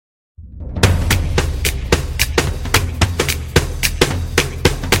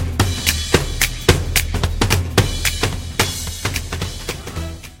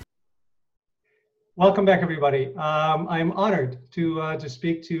Welcome back, everybody. I'm honored to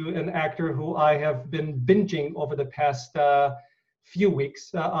speak to an actor who I have been binging over the past few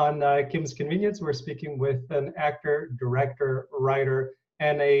weeks on Kim's Convenience. We're speaking with an actor, director, writer,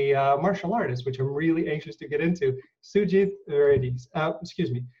 and a martial artist, which I'm really anxious to get into. Sujith Varughese. Excuse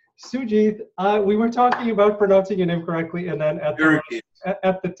me, Sujith. We were talking about pronouncing your name correctly, and then at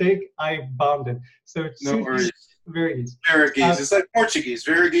the take, I bombed it. So no worries. Varughese. Varughese. It's like Portuguese.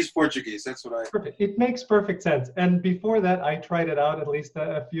 Varughese, Portuguese. That's what I. Perfect. It makes perfect sense. And before that, I tried it out at least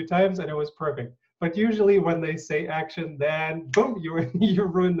a few times, and it was perfect. But usually, when they say action, then boom, you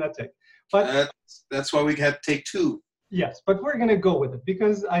ruin that take. But that's why we had take two. Yes, but we're gonna go with it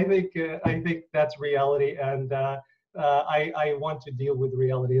because I think that's reality, and I want to deal with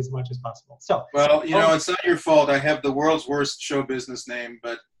reality as much as possible. So well, it's not your fault. I have the world's worst show business name,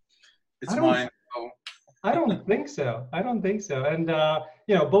 but it's mine. I don't think so. And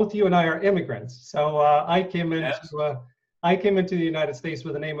both you and I are immigrants. So I came into the United States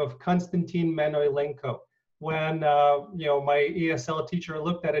with the name of Konstantin Manoilenko. When my ESL teacher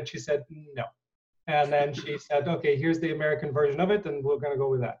looked at it, she said no, and then she said, "Okay, here's the American version of it, and we're gonna go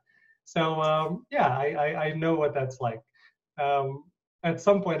with that." So I know what that's like. At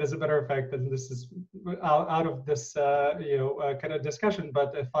some point, as a matter of fact, and this is out of this kind of discussion,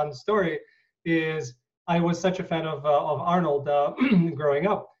 but a fun story is. I was such a fan of Arnold growing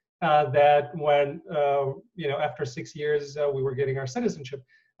up that when, after 6 years we were getting our citizenship,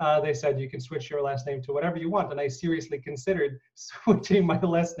 they said you can switch your last name to whatever you want. And I seriously considered switching my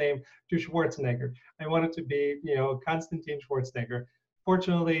last name to Schwarzenegger. I wanted to be, Konstantin Schwarzenegger.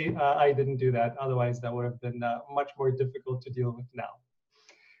 Fortunately, I didn't do that. Otherwise, that would have been much more difficult to deal with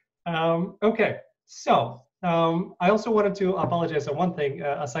now. Okay, so I also wanted to apologize on one thing,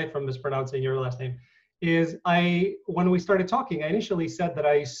 aside from mispronouncing your last name. Is when we started talking, I initially said that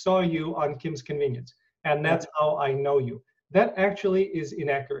I saw you on Kim's Convenience, and that's how I know you. That actually is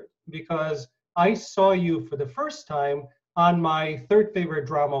inaccurate because I saw you for the first time on my third favorite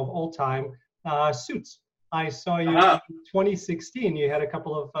drama of all time, Suits. I saw you in 2016. You had a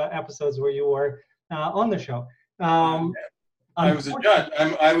couple of episodes where you were on the show. I was a judge.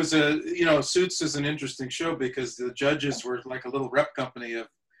 I was Suits is an interesting show because the judges were like a little rep company of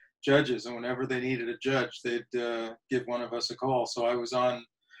judges, and whenever they needed a judge, they'd give one of us a call. So I was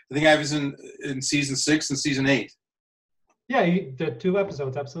in season 6 and season 8. Yeah, you did 2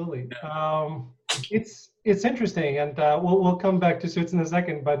 episodes, absolutely. Yeah. It's interesting, and we'll come back to Suits in a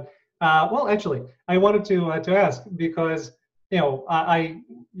second. But actually, I wanted to ask because I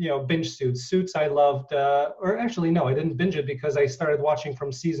binge Suits. Suits I loved, or actually no, I didn't binge it because I started watching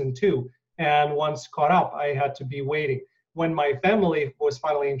from season 2, and once caught up, I had to be waiting. When my family was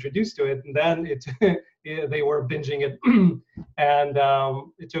finally introduced to it, and then they were binging it, and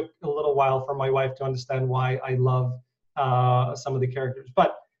it took a little while for my wife to understand why I love some of the characters.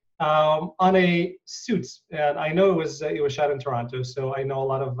 But on a Suits, and I know it was shot in Toronto, so I know a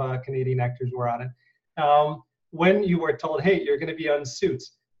lot of Canadian actors were on it. When you were told, "Hey, you're going to be on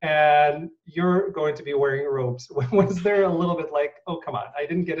Suits, and you're going to be wearing robes," was there a little bit like, "Oh, come on, I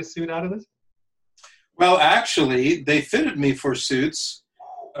didn't get a suit out of this"? Well, actually, they fitted me for suits,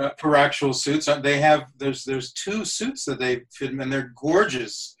 for actual suits. There's 2 suits that they fit me, and they're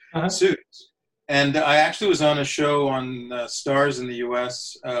gorgeous suits. And I actually was on a show on Stars in the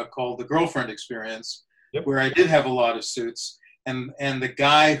U.S. Called The Girlfriend Experience, where I did have a lot of suits. And the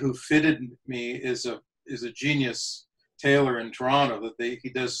guy who fitted me is a genius tailor in Toronto. He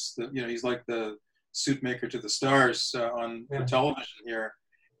does he's like the suit maker to the stars for television here.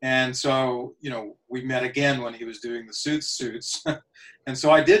 And so, we met again when he was doing the suits. And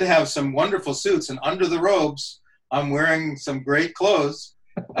so I did have some wonderful suits. And under the robes, I'm wearing some great clothes.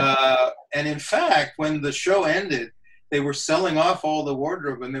 And in fact, when the show ended, they were selling off all the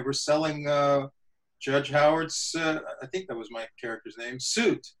wardrobe. And they were selling Judge Howard's, I think that was my character's name,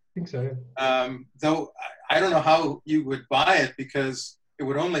 suit. I think so, yeah. Though I don't know how you would buy it because it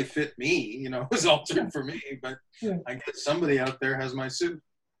would only fit me. It was altered for me. But I guess somebody out there has my suit.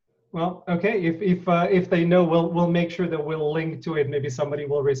 Well, okay. If they know, we'll make sure that we'll link to it. Maybe somebody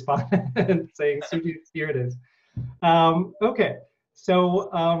will respond and saying, "Here it is." Okay. So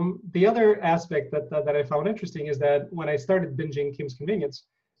the other aspect that I found interesting is that when I started binging Kim's Convenience,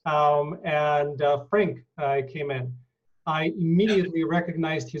 and Frank came in, I immediately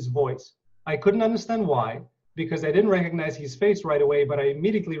recognized his voice. I couldn't understand why because I didn't recognize his face right away, but I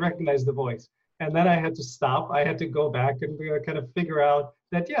immediately recognized the voice. And then I had to stop. I had to go back and kind of figure out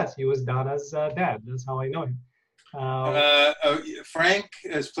that, yes, he was Donna's dad. That's how I know him. Frank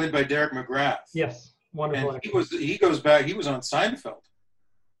is played by Derek McGrath. Yes, wonderful. And he goes back. He was on Seinfeld.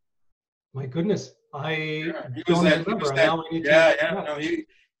 My goodness. I He was don't that. He remember. was And that. now we need Yeah, to. yeah. No,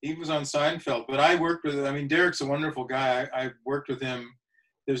 he was on Seinfeld. But I worked with. I mean, Derek's a wonderful guy. I worked with him.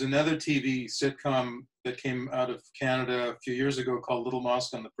 There's another TV sitcom that came out of Canada a few years ago called Little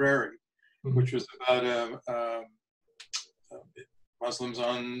Mosque on the Prairie, which was about Muslims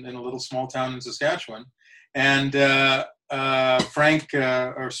in a little small town in Saskatchewan. And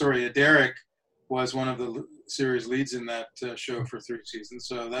Derek was one of the series leads in that show for 3 seasons.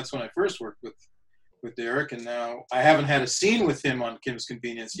 So that's when I first worked with Derek. And now I haven't had a scene with him on Kim's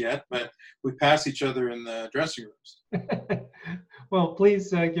Convenience yet, but we pass each other in the dressing rooms. Well,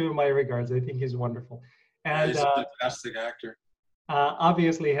 please give him my regards. I think he's wonderful. And he's a fantastic actor.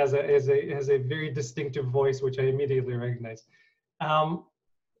 Obviously has a very distinctive voice, which I immediately recognize.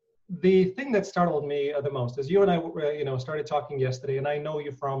 The thing that startled me the most is you and I, started talking yesterday, and I know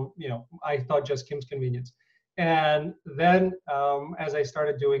you from, I thought just Kim's Convenience. And then as I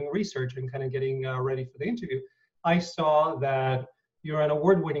started doing research and kind of getting ready for the interview, I saw that you're an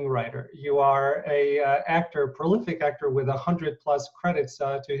award-winning writer. You are a prolific actor with 100+ credits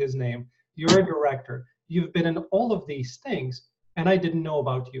to his name. You're a director. You've been in all of these things, and I didn't know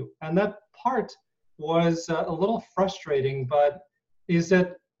about you. And that part was a little frustrating, but is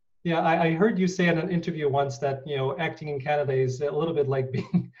that, I heard you say in an interview once that, acting in Canada is a little bit like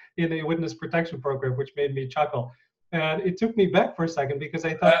being in a witness protection program, which made me chuckle. And it took me back for a second because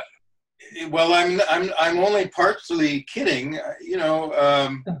I thought, well, I'm only partly kidding.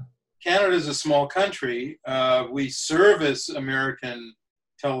 Canada is a small country. We service American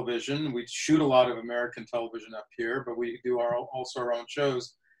television. We shoot a lot of American television up here, but we do also our own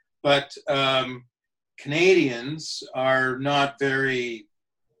shows. But Canadians are not very.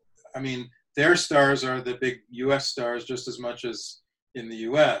 I mean, their stars are the big U.S. stars just as much as in the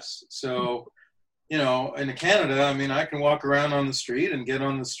U.S. So. In Canada, I mean, I can walk around on the street and get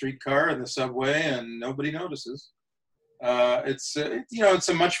on the streetcar and the subway, and nobody notices. It's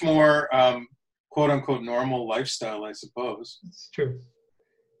a much more quote unquote normal lifestyle, I suppose. It's true.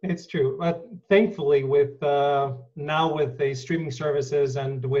 It's true. But thankfully, with now with the streaming services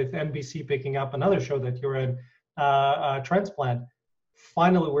and with NBC picking up another show that you're in, Transplant,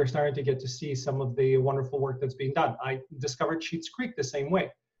 finally we're starting to get to see some of the wonderful work that's being done. I discovered Schitt's Creek the same way.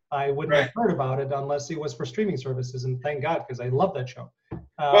 I wouldn't have heard about it unless it was for streaming services, and thank God, because I love that show.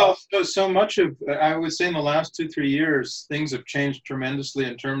 So much of, I would say in the last 2-3 years, things have changed tremendously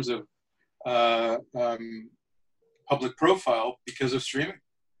in terms of public profile because of streaming.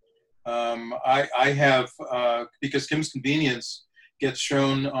 I have, because Kim's Convenience gets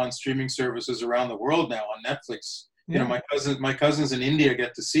shown on streaming services around the world now on Netflix. Yeah. My cousins in India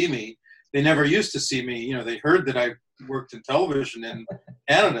get to see me. They never used to see me. They heard that I worked in television in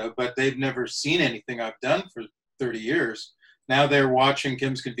Canada, but they've never seen anything I've done for 30 years. Now they're watching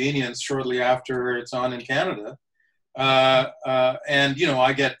Kim's Convenience shortly after it's on in Canada. And,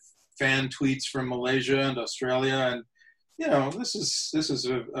 I get fan tweets from Malaysia and Australia. And, this is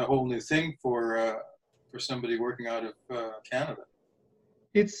a whole new thing for somebody working out of Canada.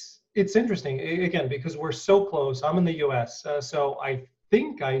 It's interesting, again, because we're so close. I'm in the US, so I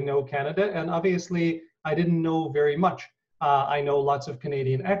think I know Canada, and obviously I didn't know very much. I know lots of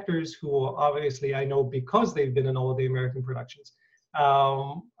Canadian actors who obviously I know because they've been in all of the American productions.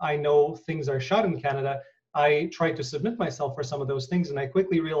 I know things are shot in Canada. I tried to submit myself for some of those things, and I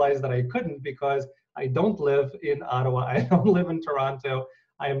quickly realized that I couldn't because I don't live in Ottawa. I don't live in Toronto.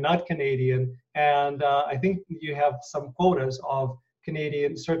 I am not Canadian. And I think you have some quotas of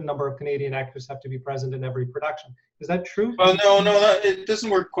certain number of Canadian actors have to be present in every production. Is that true? Well, no, it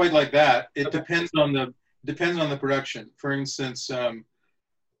doesn't work quite like that. It depends on the production. For instance, I'm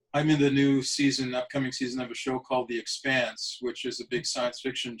in the upcoming season of a show called The Expanse, which is a big science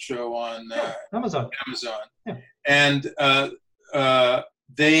fiction show on Amazon. Yeah. And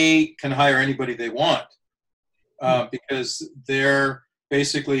they can hire anybody they want because they're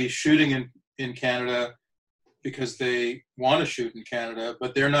basically shooting in Canada because they want to shoot in Canada,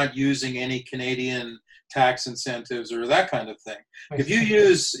 but they're not using any Canadian tax incentives or that kind of thing. If you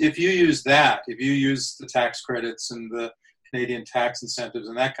use the tax credits and the Canadian tax incentives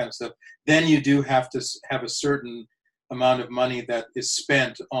and that kind of stuff, then you do have to have a certain amount of money that is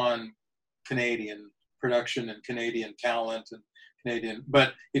spent on Canadian production and Canadian talent and Canadian.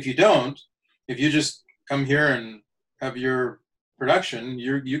 But if you just come here and have your production,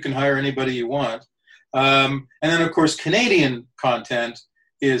 you can hire anybody you want. And then, of course, Canadian content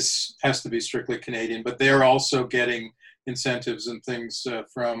has to be strictly Canadian, but they're also getting incentives and things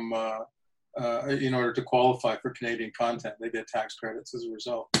from in order to qualify for Canadian content. They get tax credits as a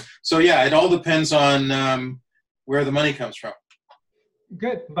result. So, yeah, it all depends on where the money comes from.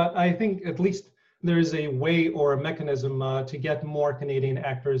 Good, but I think at least there's a way or a mechanism to get more Canadian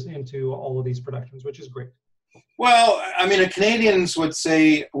actors into all of these productions, which is great. Well, I mean, Canadians would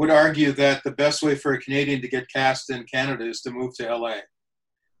argue that the best way for a Canadian to get cast in Canada is to move to LA,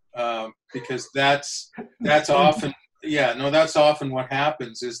 because that's often that's often what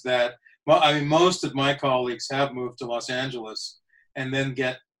happens. Is that, well, I mean, most of my colleagues have moved to Los Angeles and then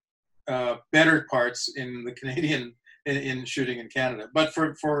get better parts in the Canadian in shooting in Canada. But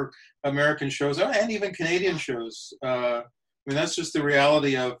for American shows and even Canadian shows, I mean, that's just the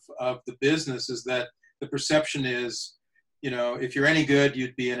reality of the business. Is that the perception is, if you're any good,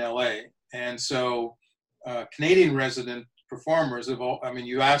 you'd be in LA. And so Canadian resident performers have all, I mean,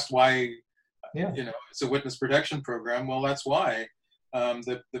 you asked why, it's a witness protection program. Well, that's why.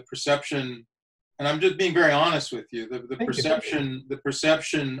 The perception, and I'm just being very honest with you, the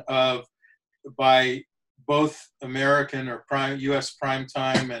perception of, by both American or U.S.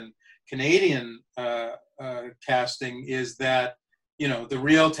 primetime and Canadian casting, is that, the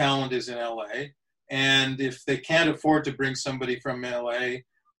real talent is in LA. And if they can't afford to bring somebody from LA,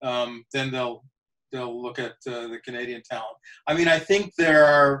 then they'll look at the Canadian talent. I mean, I think there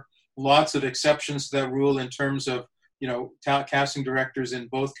are lots of exceptions to that rule in terms of, casting directors in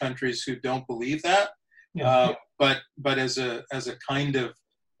both countries who don't believe that. Yeah. But as a kind of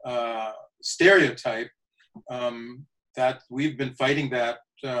stereotype, that we've been fighting that.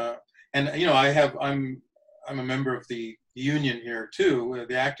 And I'm a member of the union here too,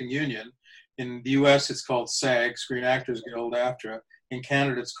 the acting union. In the U.S., it's called SAG, Screen Actors Guild, AFTRA. In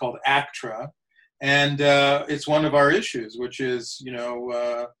Canada, it's called ACTRA. And it's one of our issues, which is,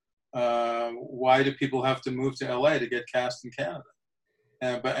 why do people have to move to L.A. to get cast in Canada?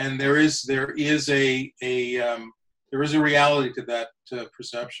 But there is a reality to that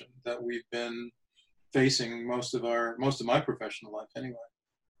perception that we've been facing most of my professional life anyway.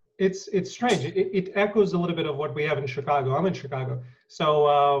 It's strange. It echoes a little bit of what we have in Chicago. I'm in Chicago.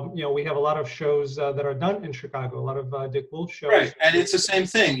 So, we have a lot of shows that are done in Chicago, a lot of Dick Wolf shows. Right, and it's the same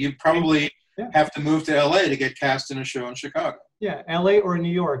thing. You probably have to move to LA to get cast in a show in Chicago. Yeah, LA or New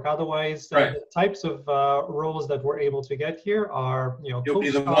York. Otherwise, the types of roles that we're able to get here are, it'll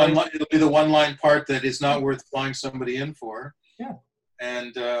be the one-line part that is not worth flying somebody in for. Yeah.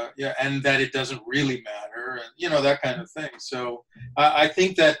 And and that it doesn't really matter, and that kind of thing. So I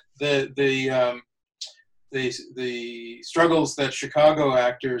think that the struggles that Chicago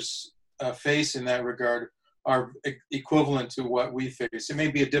actors face in that regard are equivalent to what we face. It may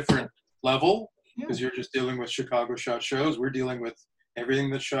be a different level because you're just dealing with Chicago shot shows. We're dealing with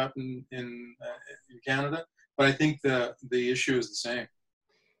everything that's shot in Canada, but I think the issue is the same.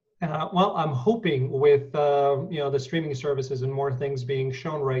 Well, I'm hoping with the streaming services and more things being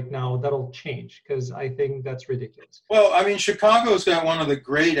shown right now, that'll change, because I think that's ridiculous. Well, I mean, Chicago's got one of the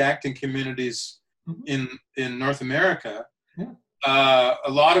great acting communities in North America. Yeah. A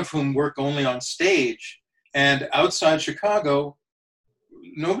lot of whom work only on stage, and outside Chicago,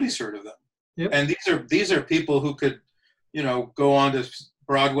 nobody's heard of them. Yep. And these are people who could, go on to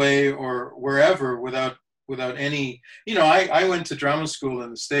Broadway or wherever without any, I went to drama school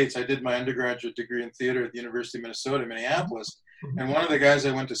in the States. I did my undergraduate degree in theater at the University of Minnesota, Minneapolis. Mm-hmm. And one of the guys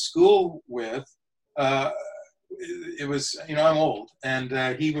I went to school with, it was, I'm old, and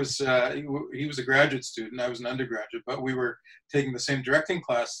he was a graduate student. I was an undergraduate, but we were taking the same directing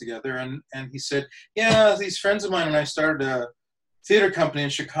class together. And he said, these friends of mine and I started a theater company in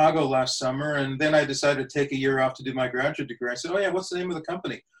Chicago last summer, and then I decided to take a year off to do my graduate degree. I said, what's the name of the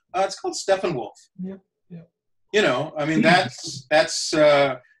company? It's called Steppenwolf. Yeah. I mean, that's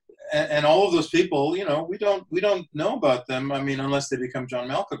and all of those people, we don't know about them. I mean, unless they become John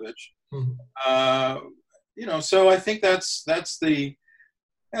Malkovich. Mm-hmm. So I think that's the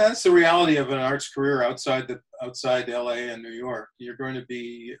reality of an arts career outside LA and New York. You're going to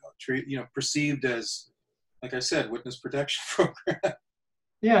be perceived as, like I said, witness protection program.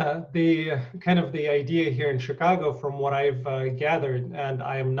 Yeah, the idea here in Chicago, from what I've gathered, and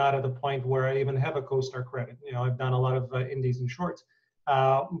I am not at the point where I even have a co-star credit. I've done a lot of indies and shorts,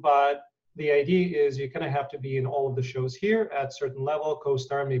 but the idea is you kind of have to be in all of the shows here at certain level,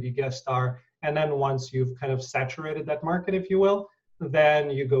 co-star, maybe guest star, and then once you've kind of saturated that market, if you will, then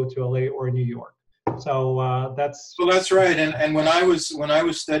you go to LA or New York. So that's right. And when I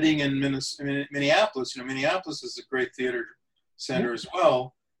was studying in Minneapolis, Minneapolis is a great theater center as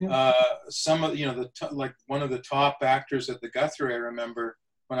well. Yeah. Some of one of the top actors at the Guthrie, I remember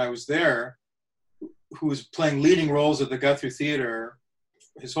when I was there, who was playing leading roles at the Guthrie Theater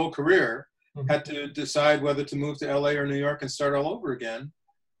his whole career, had to decide whether to move to LA or New York and start all over again,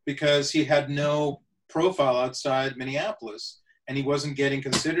 because he had no profile outside Minneapolis and he wasn't getting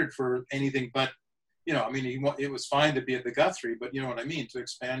considered for anything but I mean, it was fine to be at the Guthrie, but you know what I mean, to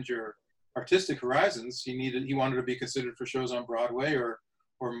expand your artistic horizons, he wanted to be considered for shows on Broadway or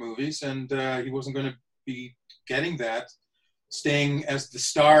movies, and he wasn't going to be getting that, staying as the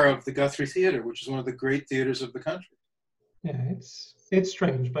star of the Guthrie Theatre, which is one of the great theaters of the country. Yeah, it's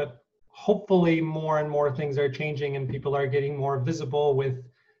strange, but hopefully more and more things are changing and people are getting more visible with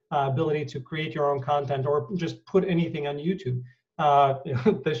ability to create your own content or just put anything on YouTube.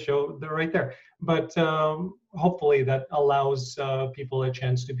 The show, they're right there. But hopefully that allows people a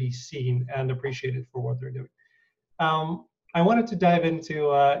chance to be seen and appreciated for what they're doing. I wanted to dive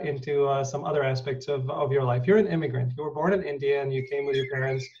into some other aspects of your life. You're an immigrant. You were born in India and you came with your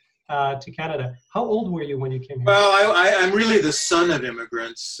parents to Canada. How old were you when you came here? Well, I'm really the son of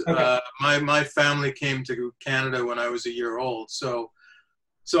immigrants. Okay. My family came to Canada when I was a year old, so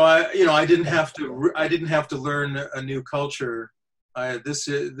I didn't have to learn a new culture.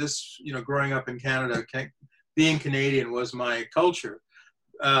 Growing up in Canada, being Canadian was my culture.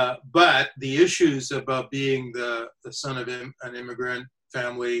 But the issues about being the son of an immigrant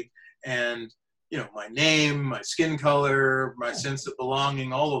family, and my name, my skin color, my sense of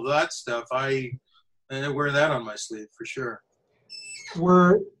belonging, all of that stuff, I wear that on my sleeve for sure.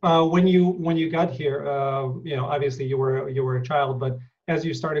 When you got here, obviously you were a child, but as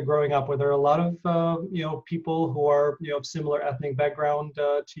you started growing up, were there a lot of people who are of similar ethnic background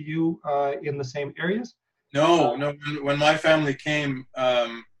to you in the same areas? No. When my family came,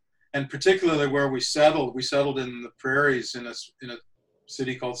 and particularly where we settled in the prairies in a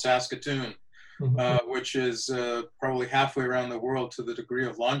city called Saskatoon, mm-hmm. Which is probably halfway around the world to the degree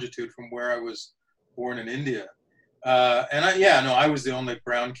of longitude from where I was born in India. I was the only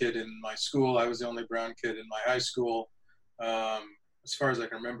brown kid in my school. I was the only brown kid in my high school. As far as I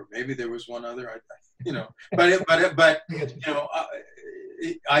can remember, maybe there was one other.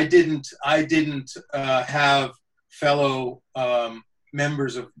 I didn't have fellow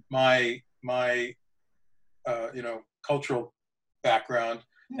members of my cultural background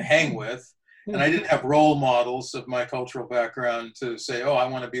to hang with, and I didn't have role models of my cultural background to say, oh, I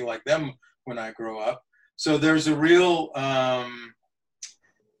want to be like them when I grow up. So there's a real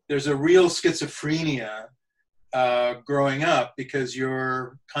schizophrenia growing up, because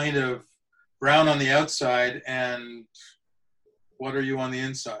you're kind of brown on the outside, and what are you on the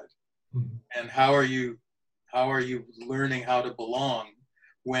inside? Mm-hmm. And how are you learning how to belong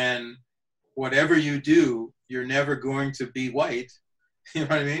when whatever you do, you're never going to be white? You know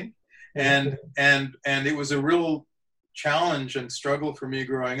what I mean? And it was a real challenge and struggle for me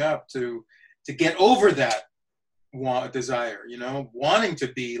growing up to get over that desire, wanting to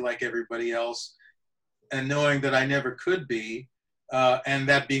be like everybody else, and knowing that I never could be, and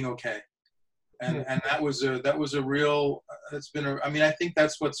that being okay. And that was a real, I think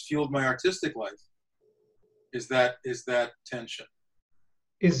that's what's fueled my artistic life, is that tension.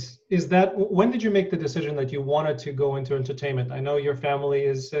 Is that, when did you make the decision that you wanted to go into entertainment? I know your family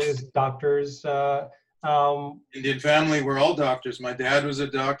is doctors. Indian family, we're all doctors. My dad was a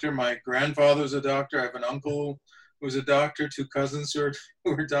doctor. My grandfather was a doctor. I have an uncle who was a doctor, 2 cousins who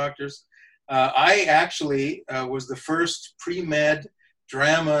were doctors. I actually was the first pre-med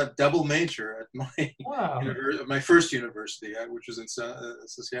drama double major at my first university, which was in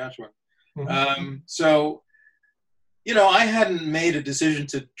Saskatchewan. Mm-hmm. I hadn't made a decision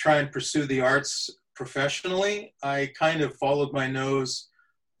to try and pursue the arts professionally. I kind of followed my nose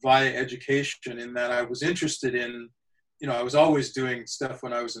via education, in that I was interested in, I was always doing stuff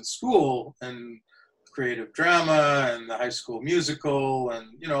when I was in school, and creative drama and the high school musical and,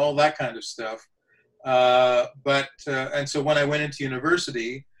 all that kind of stuff. And so when I went into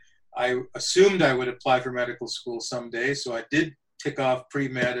university, I assumed I would apply for medical school someday. So I did tick off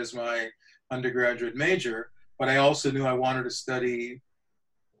pre-med as my undergraduate major, but I also knew I wanted to study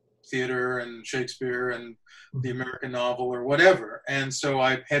theater and Shakespeare and the American novel or whatever. And so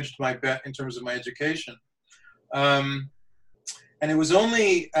I hedged my bet in terms of my education. And it was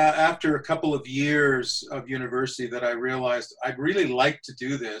only after a couple of years of university that I realized I'd really like to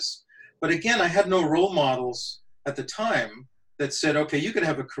do this. But again, I had no role models at the time that said, okay, you could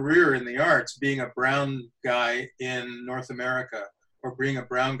have a career in the arts being a brown guy in North America or being a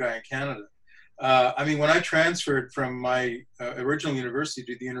brown guy in Canada. When I transferred from my original university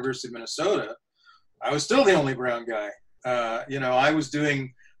to the University of Minnesota, I was still the only brown guy. I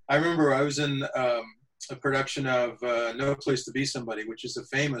remember I was in a production of No Place to Be Somebody, which is a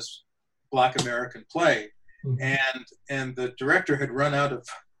famous Black American play. Mm-hmm. And the director had run out of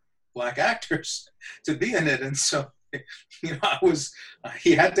Black actors to be in it. And so,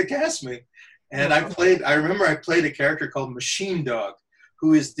 he had to cast me. And I remember I played a character called Machine Dog,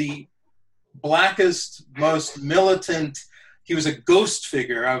 who is the blackest, most militant. He was a ghost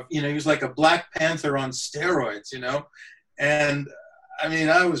figure of, he was like a Black Panther on steroids, and I mean,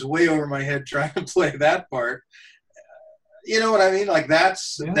 I was way over my head trying to play that part. You know what I mean? Like that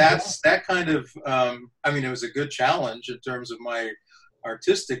kind of, I mean, it was a good challenge in terms of my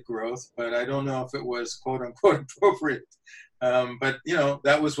artistic growth, but I don't know if it was quote unquote appropriate. But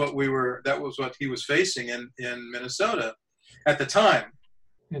that was what he was facing in Minnesota at the time.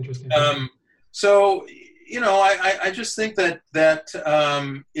 Interesting. So, I just think that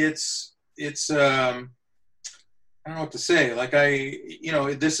it's I don't know what to say. Like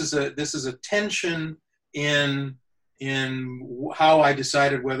this is a tension in how I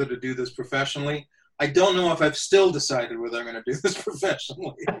decided whether to do this professionally. I don't know if I've still decided whether I'm going to do this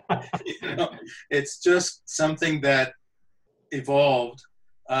professionally. It's just something that evolved.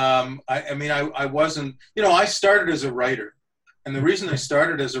 I mean, I wasn't, I started as a writer. And the reason I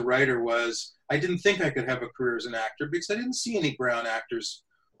started as a writer was I didn't think I could have a career as an actor because I didn't see any brown actors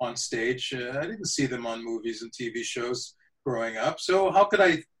on stage. I didn't see them on movies and TV shows growing up. So how could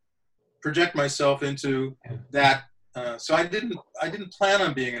I project myself into that? So I didn't plan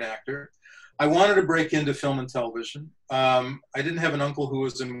on being an actor. I wanted to break into film and television. I didn't have an uncle who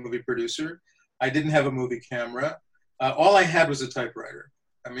was a movie producer. I didn't have a movie camera. All I had was a typewriter.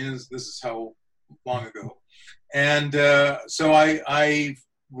 I mean, this is how long ago. And so I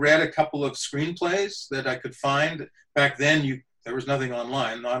read a couple of screenplays that I could find. Back then, there was nothing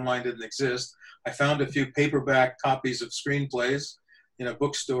online. Online didn't exist. I found a few paperback copies of screenplays in a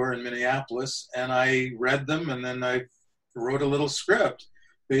bookstore in Minneapolis, and I read them, and then I wrote a little script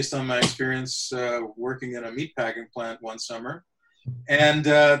based on my experience working in a meatpacking plant one summer. And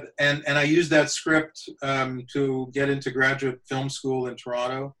I used that script to get into graduate film school in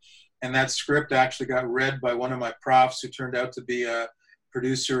Toronto. And that script actually got read by one of my profs who turned out to be a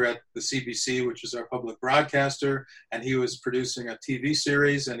producer at the CBC, which is our public broadcaster. And he was producing a TV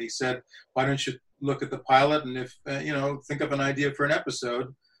series. And he said, why don't you look at the pilot and if, think of an idea for an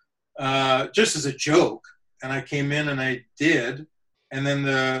episode, just as a joke. And I came in and I did. And then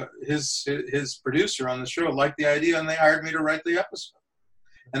his producer on the show liked the idea and they hired me to write the episode.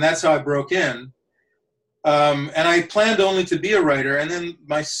 And that's how I broke in. And I planned only to be a writer. And then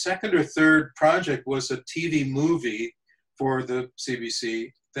my second or third project was a TV movie for the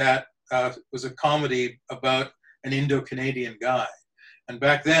CBC that was a comedy about an Indo-Canadian guy. And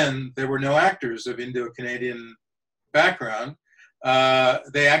back then, there were no actors of Indo-Canadian background.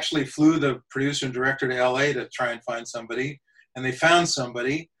 They actually flew the producer and director to LA to try and find somebody. And they found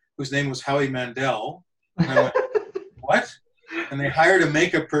somebody whose name was Howie Mandel. And I went, what? And they hired a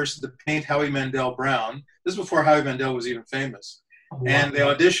makeup person to paint Howie Mandel brown. This is before Howie Mandel was even famous. Wow. And they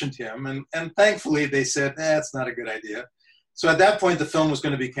auditioned him. And thankfully, they said, it's not a good idea. So at that point, the film was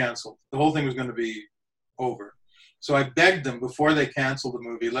going to be canceled. The whole thing was going to be over. So I begged them before they canceled the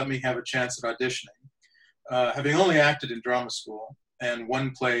movie, let me have a chance at auditioning. Having only acted in drama school and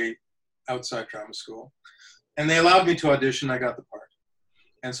one play outside drama school. And they allowed me to audition. I got the part.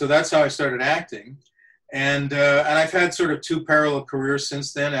 And so that's how I started acting. And I've had sort of two parallel careers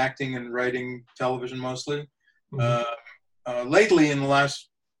since then, acting and writing television mostly. Mm-hmm. Lately, in the last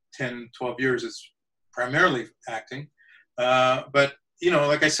 10, 12 years, it's primarily acting. But,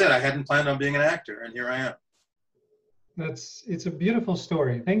 like I said, I hadn't planned on being an actor, and here I am. It's a beautiful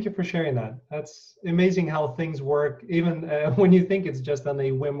story. Thank you for sharing that. That's amazing how things work, even when you think it's just on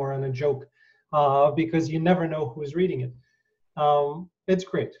a whim or on a joke. Because you never know who's reading it. It's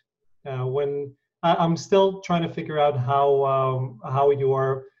great. When I'm still trying to figure out how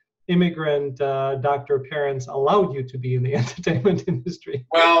your immigrant doctor parents allowed you to be in the entertainment industry.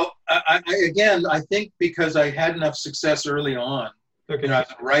 Well, I think because I had enough success early on, as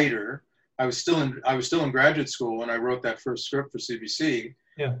a writer. I was still in graduate school when I wrote that first script for CBC.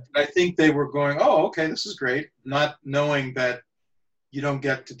 Yeah. I think they were going, oh, okay, this is great, not knowing that you don't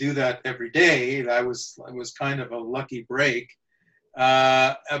get to do that every day. I was kind of a lucky break.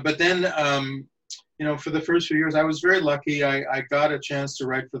 But then, for the first few years, I was very lucky. I got a chance to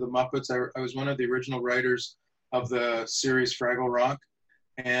write for the Muppets. I was one of the original writers of the series Fraggle Rock.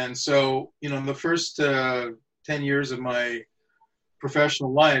 And so, the first 10 years of my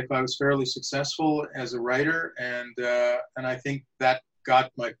professional life, I was fairly successful as a writer. And I think that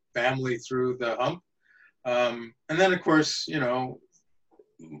got my family through the hump. And then, of course,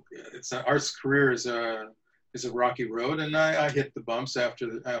 it's an arts career is a rocky road, and I hit the bumps after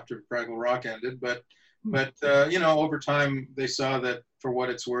Fraggle Rock ended. But over time they saw that for what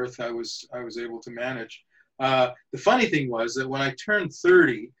it's worth, I was able to manage. The funny thing was that when I turned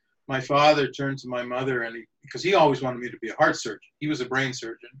 30, my father turned to my mother, and because he always wanted me to be a heart surgeon, he was a brain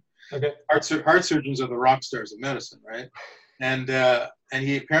surgeon, Okay. Heart surgeons are the rock stars of medicine, right? And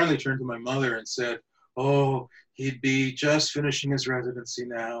he apparently turned to my mother and said, "Oh, he'd be just finishing his residency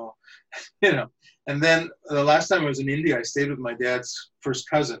now," you know. And then the last time I was in India, I stayed with my dad's first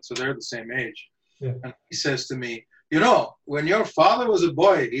cousin, so they're the same age. Yeah. And he says to me, "You know, when your father was a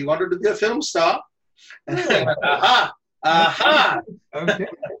boy, he wanted to be a film star." And I went, aha. Okay.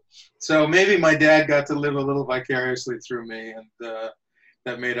 So maybe my dad got to live a little vicariously through me, and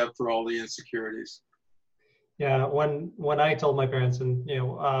that made up for all the insecurities. Yeah, when I told my parents, and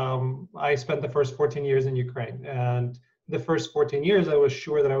I spent the first 14 years in Ukraine, and the first 14 years I was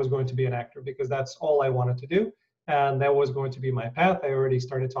sure that I was going to be an actor because that's all I wanted to do, and that was going to be my path. I already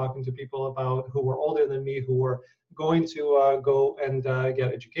started talking to people about who were older than me, who were going to go and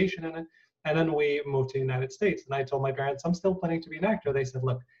get education in it, and then we moved to the United States. And I told my parents, I'm still planning to be an actor. They said,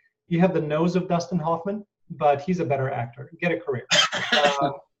 look, you have the nose of Dustin Hoffman, but he's a better actor. Get a career.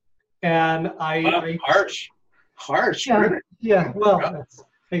 And I harsh. Yeah, Really? yeah. Well, that's,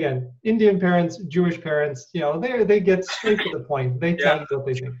 again, Indian parents, Jewish parents, they get straight to the point. They tell you what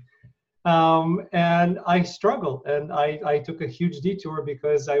they think. And I struggled, and I took a huge detour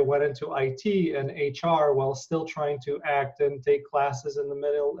because I went into IT and HR while still trying to act and take classes in the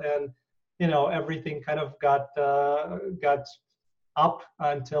middle, and everything kind of got up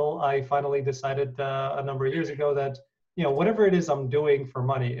until I finally decided a number of years ago that whatever it is I'm doing for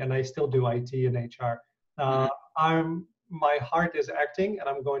money, and I still do IT and HR. My heart is acting, and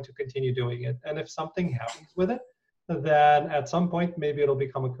I'm going to continue doing it. And if something happens with it, then at some point maybe it'll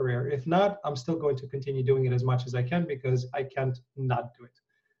become a career. If not, I'm still going to continue doing it as much as I can because I can't not do it.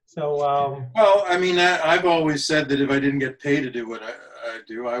 So well, I mean, I've always said that if I didn't get paid to do what I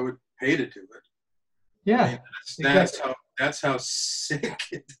do, I would pay to do it. Yeah, I mean, that's how sick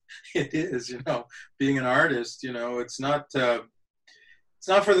it is. Being an artist. It's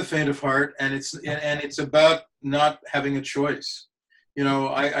not for the faint of heart, and it's about not having a choice.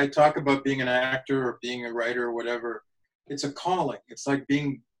 I talk about being an actor or being a writer or whatever. It's a calling. It's like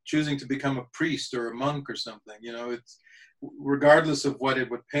choosing to become a priest or a monk or something. It's regardless of what it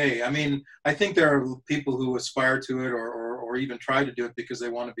would pay. I mean, I think there are people who aspire to it or even try to do it because they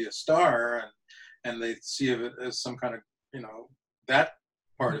want to be a star and they see it as some kind of, that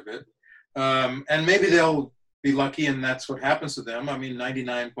part of it. And maybe they'll be lucky and that's what happens to them. I mean,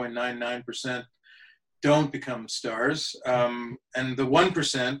 99.99% don't become stars. And the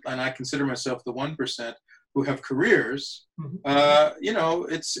 1%, and I consider myself the 1% who have careers,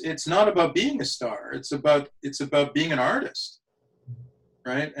 it's not about being a star. It's about being an artist,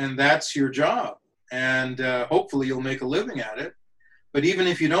 right? And that's your job. And hopefully you'll make a living at it. But even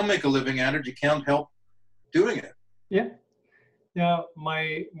if you don't make a living at it, you can't help doing it. Yeah. Yeah,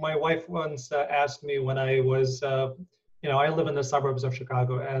 my wife once asked me when I was, I live in the suburbs of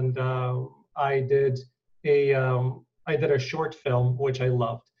Chicago, and I did a short film which I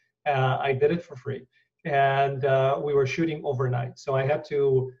loved. I did it for free, and we were shooting overnight. So I had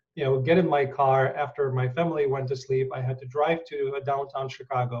to, get in my car after my family went to sleep. I had to drive to downtown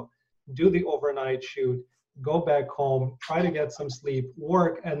Chicago, do the overnight shoot, go back home, try to get some sleep,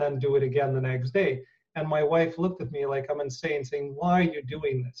 work, and then do it again the next day. And my wife looked at me like I'm insane, saying, "Why are you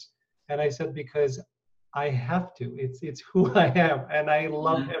doing this?" And I said, "Because I have to. It's who I am, and I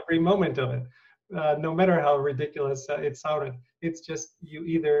love every moment of it, no matter how ridiculous it sounded. It's just you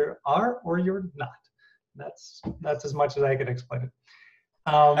either are or you're not. That's as much as I can explain it."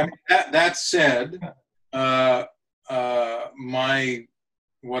 I mean, that said,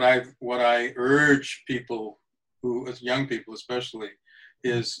 what I urge people, as young people especially,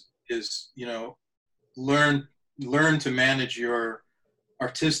 is learn to manage your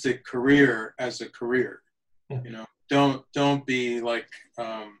artistic career as a career. Yeah. Don't be like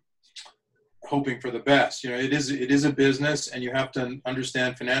hoping for the best. It is a business, and you have to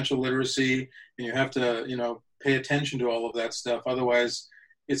understand financial literacy, and you have to pay attention to all of that stuff. Otherwise,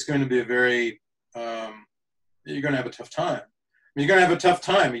 it's going to be you're going to have a tough time. You're going to have a tough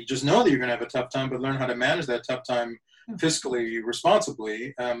time. You just know that you're going to have a tough time, but learn how to manage that tough time fiscally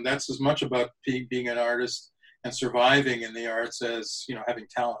responsibly. That's as much about being an artist and surviving in the arts as having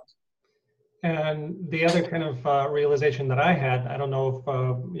talent. And the other kind of realization that I had, I don't know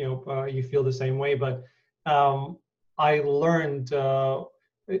if you feel the same way, but I learned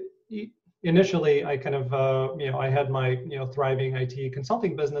initially. I kind of I had my thriving IT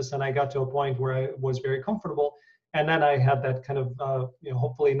consulting business, and I got to a point where I was very comfortable. And then I had that kind of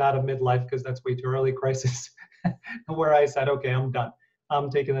hopefully not a midlife, because that's way too early, crisis, where I said, okay, I'm done. I'm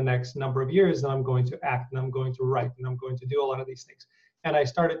taking the next number of years, and I'm going to act, and I'm going to write, and I'm going to do a lot of these things. And I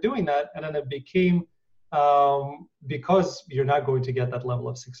started doing that, and then it became because you're not going to get that level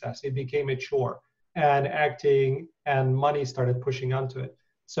of success, it became a chore, and acting and money started pushing onto it.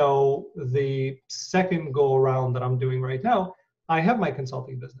 So the second go around that I'm doing right now, I have my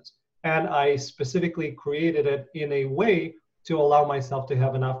consulting business, and I specifically created it in a way to allow myself to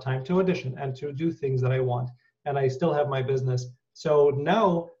have enough time to audition and to do things that I want. And I still have my business. So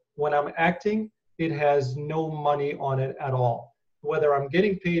now when I'm acting, it has no money on it at all. Whether I'm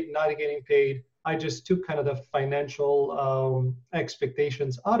getting paid, not getting paid, I just took kind of the financial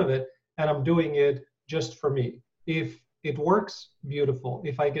expectations out of it, and I'm doing it just for me. If it works, beautiful.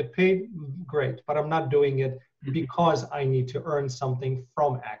 If I get paid, great. But I'm not doing it because I need to earn something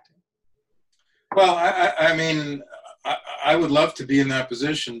from acting. Well, I mean, I would love to be in that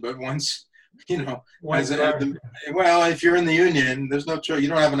position, but once, well, if you're in the union, there's no choice. You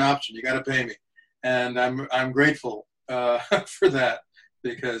don't have an option. You got to pay me, and I'm grateful for that,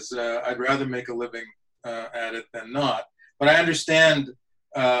 because I'd rather make a living at it than not. But I understand,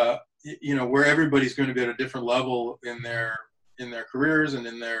 where everybody's going to be at a different level in their careers and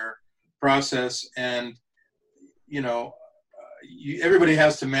in their process, and everybody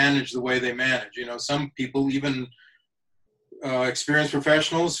has to manage the way they manage. Some people, even experienced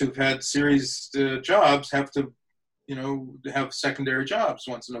professionals who've had series jobs, have to, have secondary jobs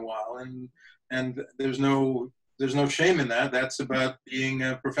once in a while, and there's no shame in that. That's about being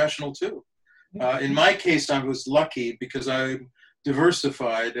a professional too. In my case, I was lucky because I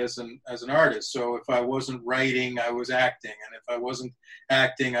diversified as an artist. So if I wasn't writing, I was acting, and if I wasn't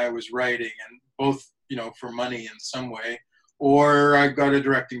acting, I was writing, and both, for money in some way, or I got a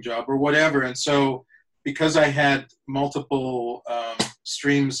directing job or whatever. And so because I had multiple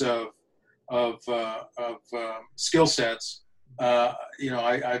streams of skill sets, I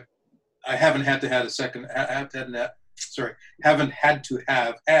haven't had to have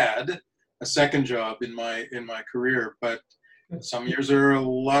had a second job in my career, but some years are a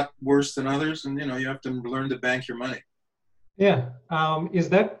lot worse than others, and you have to learn to bank your money. Yeah, is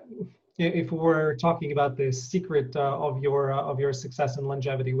that, if we're talking about the secret of your success and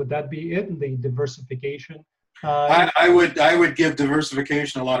longevity, would that be it? The diversification? I would give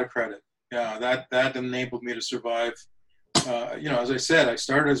diversification a lot of credit. Yeah, that enabled me to survive. As I said, I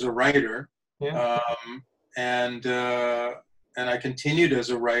started as a writer, and I continued as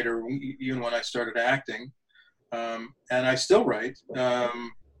a writer even when I started acting, and I still write,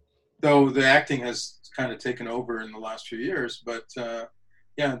 though the acting has kind of taken over in the last few years. But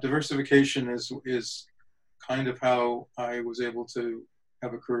diversification is kind of how I was able to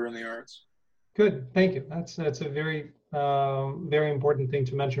have a career in the arts. Good, thank you. That's a very very important thing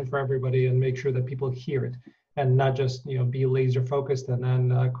to mention for everybody, and make sure that people hear it, and not just be laser focused and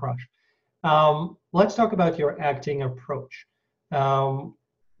then crush. Let's talk about your acting approach.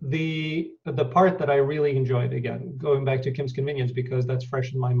 The part that I really enjoyed, again, going back to Kim's Convenience, because that's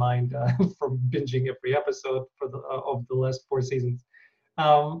fresh in my mind from binging every episode of the last 4 seasons.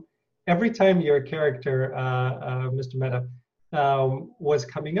 Every time your character, Mr. Mehta, was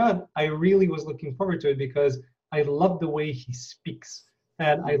coming on, I really was looking forward to it, because I love the way he speaks.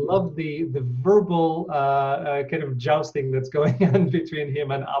 And I love the verbal kind of jousting that's going on between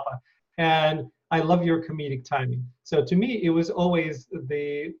him and Appa. And I love your comedic timing. So to me, it was always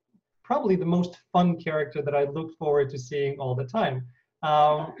probably the most fun character that I looked forward to seeing all the time.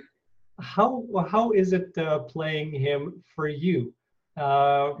 How is it playing him for you?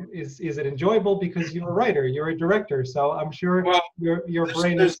 Is it enjoyable? Because you're a writer, you're a director, so I'm sure your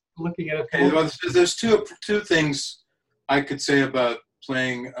brain is looking at it. Okay, well, there's two things I could say about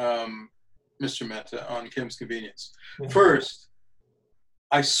playing Mr. Mehta on Kim's Convenience. Yeah. First,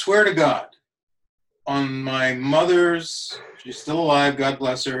 I swear to God, on my mother's, she's still alive, God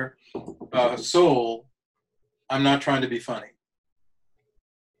bless her, soul, I'm not trying to be funny.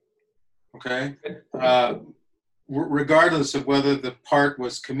 Okay? Regardless of whether the part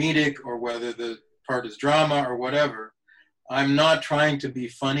was comedic or whether the part is drama or whatever, I'm not trying to be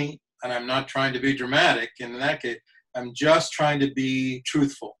funny, and I'm not trying to be dramatic. And in that case, I'm just trying to be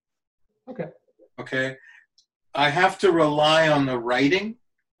truthful. Okay? I have to rely on the writing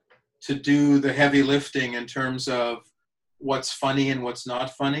to do the heavy lifting in terms of what's funny and what's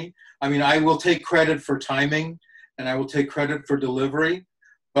not funny. I mean, I will take credit for timing, and I will take credit for delivery,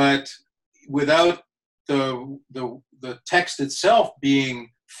 but without the text itself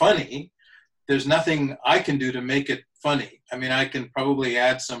being funny, there's nothing I can do to make it funny. I mean, I can probably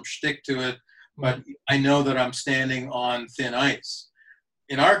add some shtick to it, but I know that I'm standing on thin ice.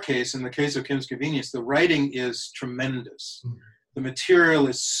 In our case, in the case of Kim's Convenience, the writing is tremendous. The material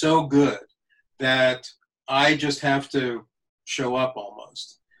is so good that I just have to show up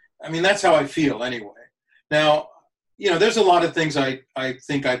almost. I mean, that's how I feel anyway. Now, there's a lot of things I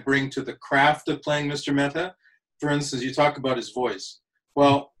think I bring to the craft of playing Mr. Mehta. For instance, you talk about his voice.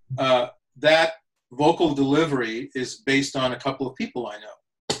 Well, that vocal delivery is based on a couple of people I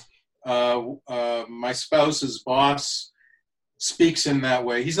know. My spouse's boss speaks in that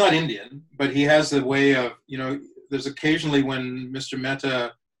way. He's not Indian, but he has the way of, there's occasionally when Mr.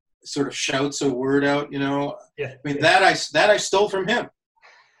 Mehta sort of shouts a word out, Yeah. That I stole from him.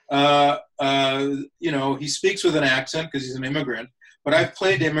 He speaks with an accent because he's an immigrant, but I've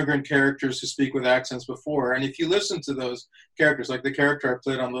played immigrant characters who speak with accents before. And if you listen to those characters, like the character I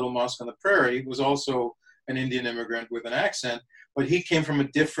played on Little Mosque on the Prairie was also an Indian immigrant with an accent, but he came from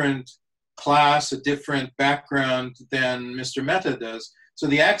a different class, a different background than Mr. Mehta does. So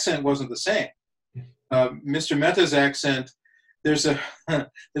the accent wasn't the same. Mr. Mehta's accent, there's a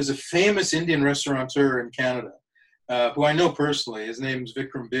famous Indian restaurateur in Canada who I know personally. His name's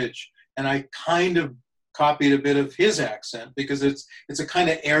Vikram Bij, and I kind of copied a bit of his accent because it's a kind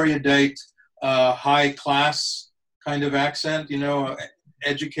of erudite, high class kind of accent,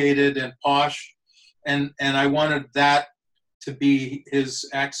 educated and posh, and I wanted that to be his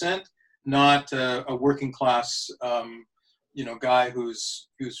accent, not a working class, guy who's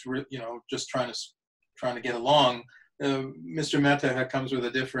just trying to get along. Mr. Mehta comes with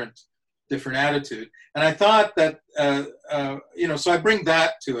a different attitude, and I thought that so I bring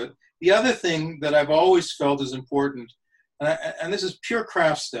that to it. The other thing that I've always felt is important, and this is pure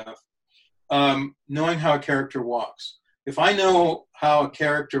craft stuff, knowing how a character walks. If I know how a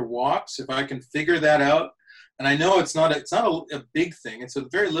character walks, if I can figure that out, and I know it's not a big thing, it's a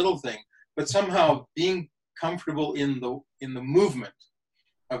very little thing, but somehow being comfortable in the movement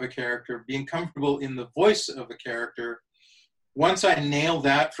of a character, being comfortable in the voice of a character, once I nail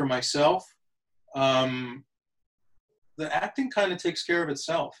that for myself, the acting kind of takes care of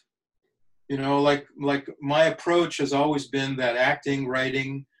itself. Like my approach has always been that acting,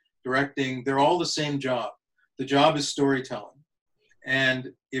 writing, directing, they're all the same job. The job is storytelling.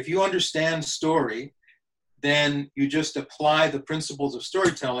 And if you understand story, then you just apply the principles of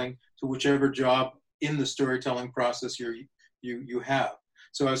storytelling to whichever job in the storytelling process you have.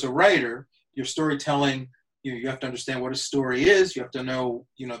 So as a writer, your storytelling, you have to understand what a story is. You have to know,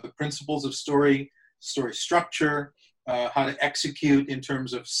 the principles of story structure, how to execute in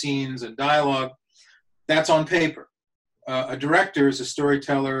terms of scenes and dialogue. That's on paper. A director is a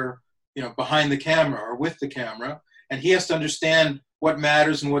storyteller, behind the camera or with the camera, and he has to understand what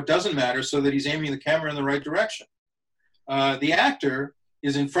matters and what doesn't matter so that he's aiming the camera in the right direction. The actor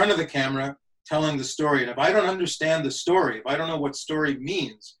is in front of the camera telling the story, and if I don't understand the story, if I don't know what story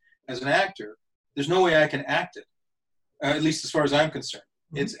means as an actor, there's no way I can act it, at least as far as I'm concerned.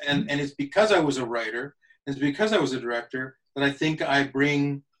 It's it's because I was a writer, it's because I was a director, that I think I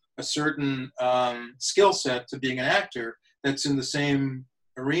bring a certain skill set to being an actor that's in the same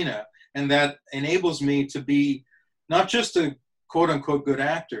arena, and that enables me to be not just a quote-unquote good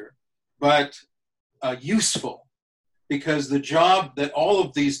actor, but useful, because the job that all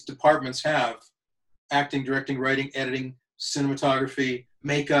of these departments have, acting, directing, writing, editing, cinematography,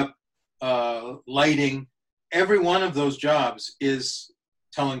 makeup, lighting, every one of those jobs is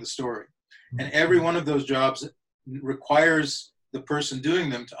telling the story. And every one of those jobs requires the person doing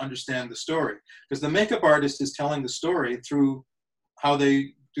them to understand the story. Because the makeup artist is telling the story through how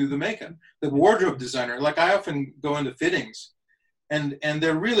they do the makeup. The wardrobe designer, like I often go into fittings, and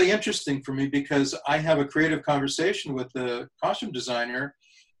they're really interesting for me because I have a creative conversation with the costume designer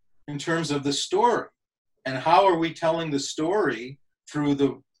in terms of the story. And how are we telling the story through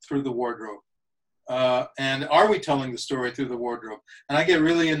the wardrobe? And are we telling the story through the wardrobe? And I get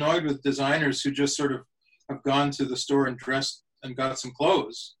really annoyed with designers who just sort of have gone to the store and dressed and got some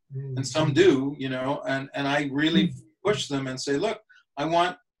clothes. And some do, and I really push them and say, look, I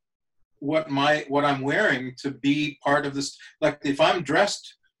want what I'm wearing to be part of this. Like if I'm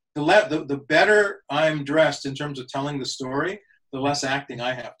dressed, the better I'm dressed in terms of telling the story, the less acting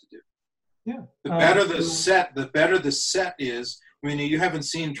I have to do. Yeah. The better the set is. I mean, you haven't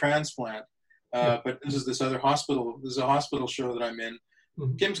seen Transplant, but this is a hospital show that I'm in.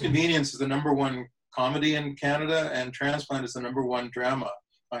 Kim's Convenience is the #1 comedy in Canada, and Transplant is the #1 drama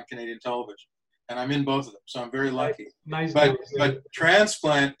on Canadian television. And I'm in both of them, so I'm very lucky. Nice. But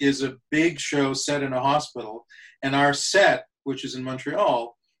Transplant is a big show set in a hospital, and our set, which is in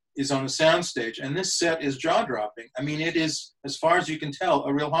Montreal, is on a soundstage, and this set is jaw-dropping. I mean, it is, as far as you can tell,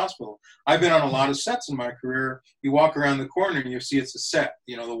 a real hospital. I've been on a lot of sets in my career. You walk around the corner and you see it's a set.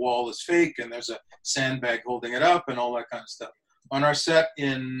 The wall is fake, and there's a sandbag holding it up and all that kind of stuff. On our set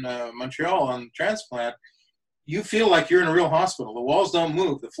in Montreal on Transplant, you feel like you're in a real hospital. The walls don't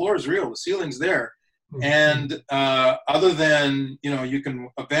move. The floor is real. The ceiling's there. And other than, you can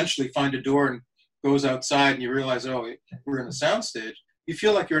eventually find a door and goes outside and you realize, oh, we're in a soundstage, you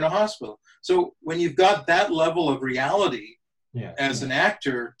feel like you're in a hospital. So when you've got that level of reality as an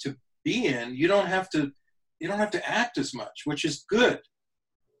actor to be in, you don't have to act as much, which is good,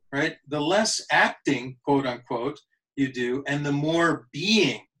 right? The less acting, quote unquote, you do, and the more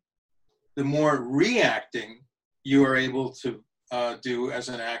being, the more reacting you are able to do as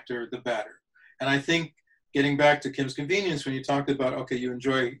an actor, the better. And I think, getting back to Kim's Convenience, when you talked about, okay, you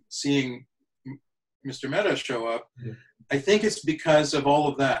enjoy seeing Mr. Mehta show up, I think it's because of all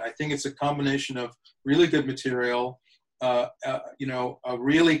of that. I think it's a combination of really good material, a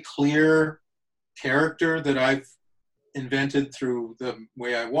really clear character that I've invented through the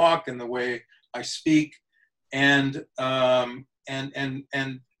way I walk and the way I speak, and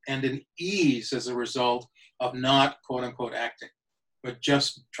an ease as a result of not, quote unquote, acting, but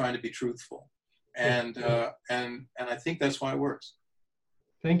just trying to be truthful. And I think that's why it works.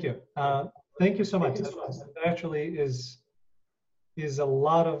 Thank you. Thank you so much. That actually is a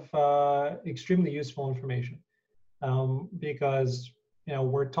lot of extremely useful information, because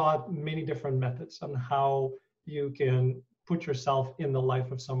we're taught many different methods on how you can put yourself in the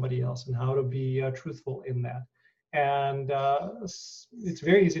life of somebody else and how to be truthful in that. And it's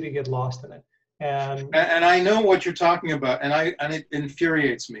very easy to get lost in it. And I know what you're talking about, and it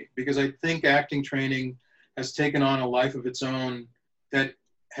infuriates me, because I think acting training has taken on a life of its own that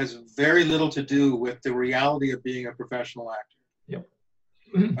has very little to do with the reality of being a professional actor. Yep.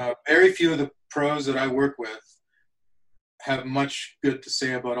 Very few of the pros that I work with have much good to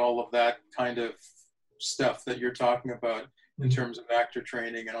say about all of that kind of stuff that you're talking about in terms of actor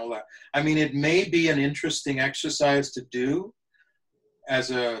training and all that. I mean, it may be an interesting exercise to do as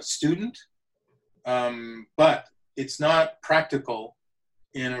a student, but it's not practical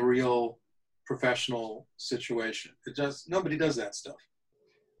in a real professional situation. Nobody does that stuff.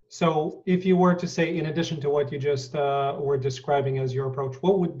 So if you were to say, in addition to what you just were describing as your approach,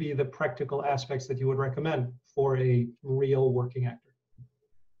 what would be the practical aspects that you would recommend for a real working actor?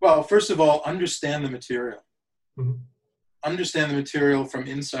 Well, first of all, understand the material. Understand the material from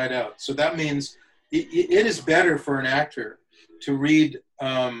inside out. So that means it is better for an actor to read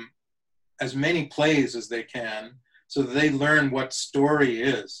as many plays as they can, so that they learn what story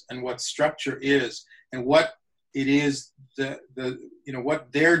is and what structure is and what it is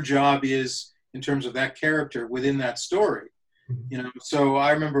what their job is in terms of that character within that story. So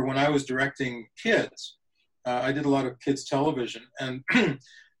I remember when I was directing kids, I did a lot of kids television, and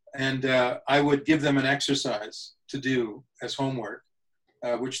I would give them an exercise to do as homework,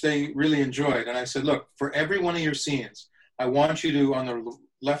 which they really enjoyed. And I said, look, for every one of your scenes, I want you to, on the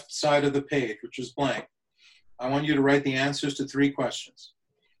left side of the page, which is blank, I want you to write the answers to 3 questions.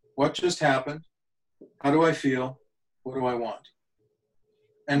 What just happened? How do I feel? What do I want?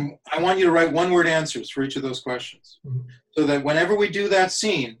 And I want you to write one-word answers for each of those questions, so that whenever we do that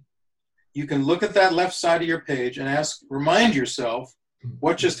scene, you can look at that left side of your page and remind yourself,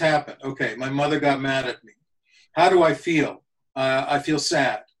 what just happened? Okay, my mother got mad at me. How do I feel? I feel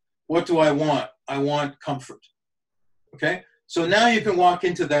sad. What do I want? I want comfort. Okay, so now you can walk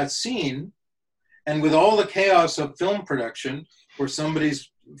into that scene, and with all the chaos of film production, where somebody's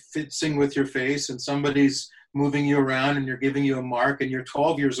fitzing with your face and somebody's moving you around and you're giving you a mark, and you're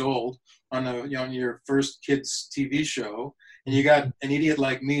 12 years old on your first kids TV show, and you got an idiot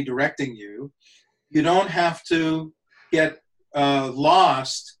like me directing you, you don't have to get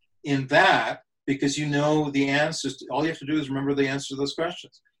lost in that, because you know the answers. All you have to do is remember the answers to those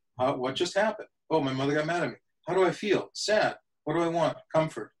questions. What just happened? Oh, my mother got mad at me. How do I feel? Sad. What do I want?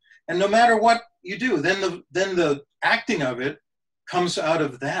 Comfort. And no matter what you do, then the acting of it comes out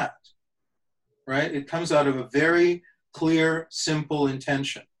of that, right? It comes out of a very clear, simple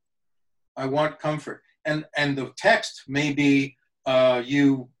intention. I want comfort. And the text may be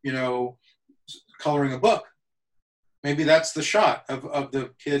you coloring a book. Maybe that's the shot of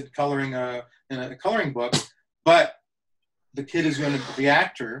the kid coloring in a coloring book, but the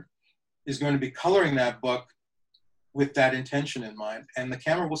actor is going to be coloring that book with that intention in mind, and the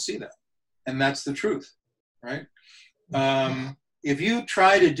camera will see that. And that's the truth, right? If you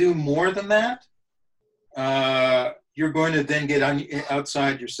try to do more than that, you're going to then get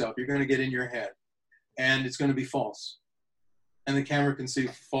outside yourself. You're going to get in your head, and it's going to be false. And the camera can see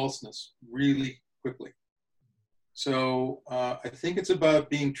falseness really quickly. So I think it's about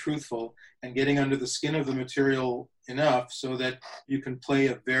being truthful and getting under the skin of the material enough so that you can play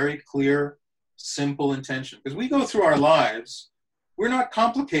a very clear, simple intention. Because we go through our lives, we're not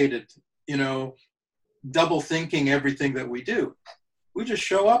complicated, double thinking everything that we do. We just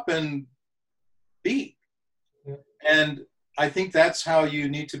show up and be. Yeah. And I think that's how you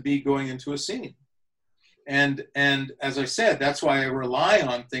need to be going into a scene. And as I said, that's why I rely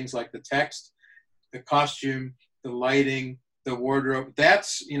on things like the text, the costume, the lighting, the wardrobe.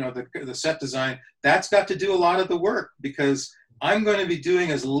 That's, the set design, that's got to do a lot of the work, because I'm going to be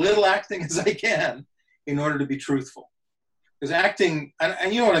doing as little acting as I can in order to be truthful. Because acting,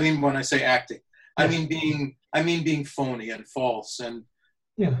 and you know what I mean when I say acting, I mean being phony and false and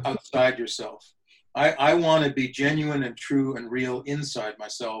outside yourself. I want to be genuine and true and real inside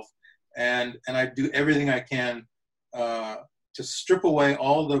myself, and I do everything I can to strip away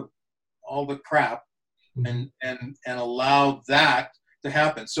all the crap and allow that to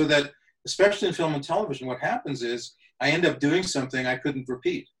happen. So that, especially in film and television, what happens is I end up doing something I couldn't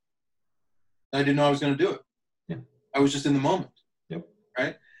repeat. I didn't know I was going to do it. Yeah. I was just in the moment. Yep.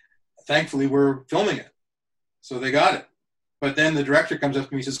 Right? Thankfully, we're filming it, so they got it. But then the director comes up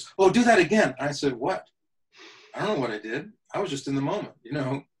to me and says, "Oh, do that again." I said, "What? I don't know what I did. I was just in the moment.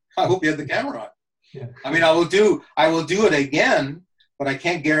 I hope you had the camera on." Yeah. I mean, I will do it again, but I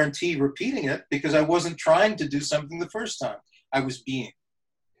can't guarantee repeating it, because I wasn't trying to do something the first time. I was being,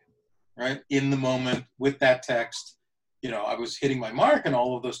 right, in the moment with that text. I was hitting my mark and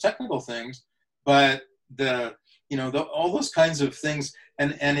all of those technical things, but all those kinds of things,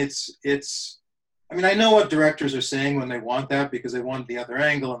 and it's. I mean, I know what directors are saying when they want that, because they want the other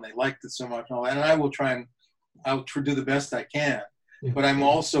angle and they liked it so much and all that. And I will I'll do the best I can. Yeah. But I'm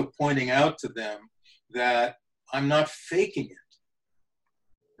also pointing out to them that I'm not faking it,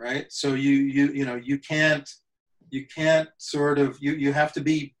 right? So you can't sort of, you have to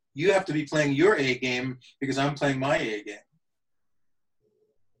be playing your A game, because I'm playing my A game.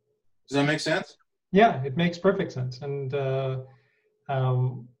 Does that make sense? Yeah, it makes perfect sense. And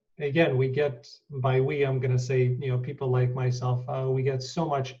again, we get, I'm going to say, people like myself, we get so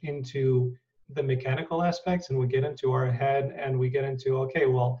much into the mechanical aspects, and we get into our head, and we get into, okay,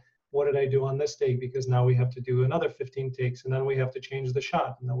 well, what did I do on this take? Because now we have to do another 15 takes, and then we have to change the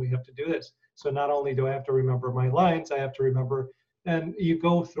shot, and then we have to do this. So not only do I have to remember my lines, I have to remember, and you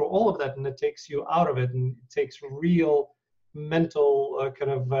go through all of that, and it takes you out of it, and it takes real mental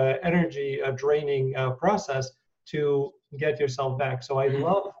energy draining process to get yourself back. So I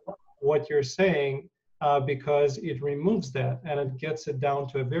love what you're saying, because it removes that, and it gets it down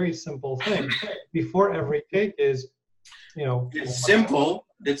to a very simple thing. Before every take is, it's simple.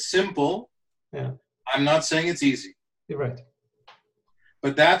 It's simple. Yeah. I'm not saying it's easy. You're right.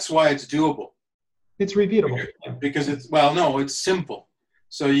 But that's why it's doable. It's repeatable. Because it's simple.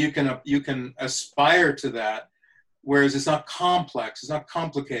 So you can aspire to that. Whereas it's not complex, it's not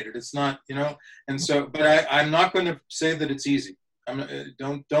complicated, it's not, and so, but I'm not going to say that it's easy.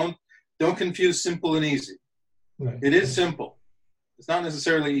 Don't confuse simple and easy. Right. It is simple. It's not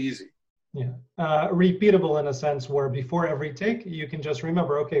necessarily easy. Yeah. Repeatable in a sense where before every take, you can just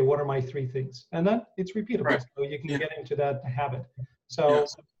remember, okay, what are my 3 things? And then it's repeatable. Right. So you can get into that habit. So,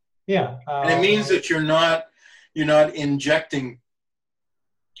 yeah. And it means that you're not injecting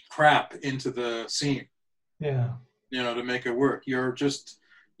crap into the scene. Yeah. To make it work.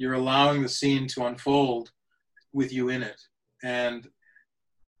 You're allowing the scene to unfold with you in it. And,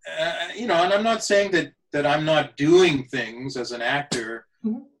 and I'm not saying that I'm not doing things as an actor,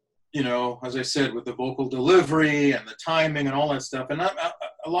 as I said, with the vocal delivery and the timing and all that stuff. And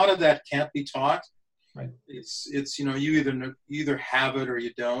a lot of that can't be taught. Right. It's you either have it or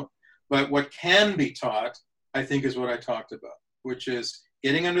you don't. But what can be taught, I think, is what I talked about, which is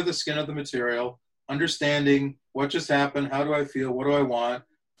getting under the skin of the material, understanding what just happened, how do I feel, what do I want,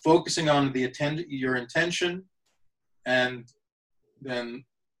 focusing on your intention, and then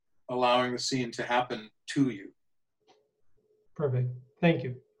allowing the scene to happen to you. Perfect. Thank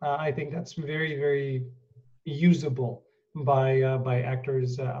you. I think that's very, very usable by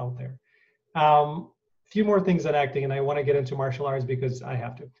actors out there. Few more things on acting, and I want to get into martial arts because I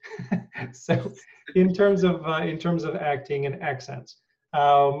have to. So, in terms of acting and accents,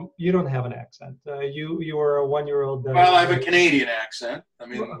 you don't have an accent. You are a 1-year-old. Well, I have a Canadian accent. I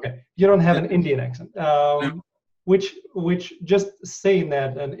mean, okay. You don't have an Indian accent. No. Which just saying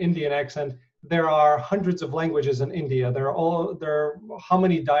that an Indian accent, there are hundreds of languages in India. There are how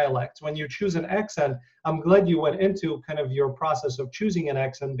many dialects? When you choose an accent, I'm glad you went into kind of your process of choosing an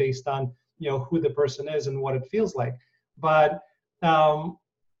accent based on who the person is and what it feels like. But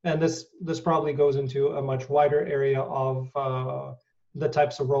and this probably goes into a much wider area of the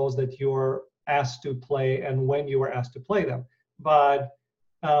types of roles that you're asked to play and when you were asked to play them. But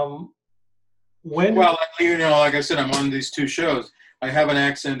when... Well, like I said, I'm on these 2 shows. I have an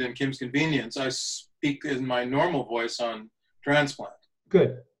accent in Kim's Convenience. I speak in my normal voice on Transplant.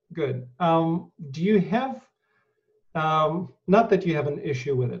 Good. Good. Do you have, not that you have an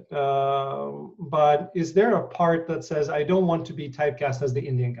issue with it, but is there a part that says, I don't want to be typecast as the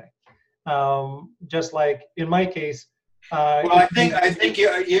Indian guy? Just like in my case. Well, I think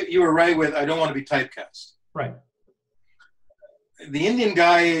you were right with, I don't want to be typecast. Right. The Indian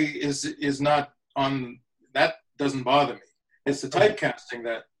guy is not on, that doesn't bother me. It's the typecasting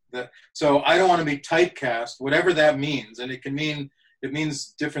that so I don't want to be typecast, whatever that means, and it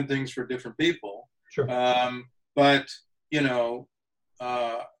means different things for different people. Sure. But you know,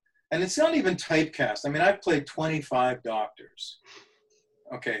 and it's not even typecast. I mean, I've played 25 doctors.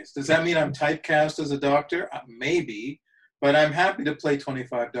 Okay, so does that mean I'm typecast as a doctor? Maybe, but I'm happy to play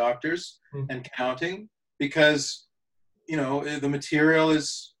 25 doctors and counting, because you know the material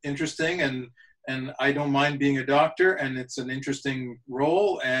is interesting, and I don't mind being a doctor, and it's an interesting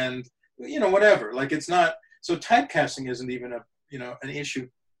role, and you know, whatever. Like, it's not, so typecasting isn't even an issue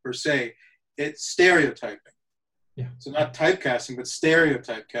per se. It's stereotyping. Yeah. So not typecasting, but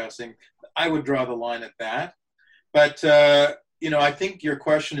stereotypecasting. I would draw the line at that. But you know, I think your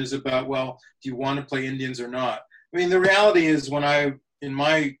question is about, well, do you want to play Indians or not? I mean, the reality is, in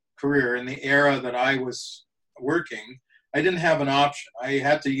my career, in the era that I was working, I didn't have an option. I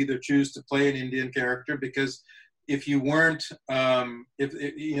had to either choose to play an Indian character, because if you weren't,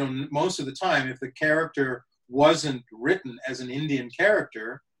 you know, most of the time, if the character wasn't written as an Indian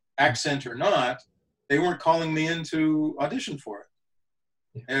character, accent or not, they weren't calling me in to audition for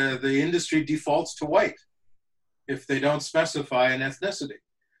it. The industry defaults to white if they don't specify an ethnicity.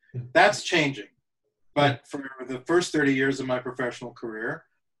 That's changing. But for the first 30 years of my professional career,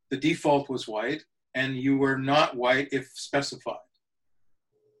 the default was white, and you were not white if specified.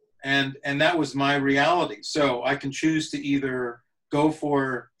 And that was my reality. So I can choose to either go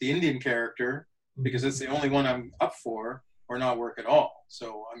for the Indian character, because it's the only one I'm up for, or not work at all.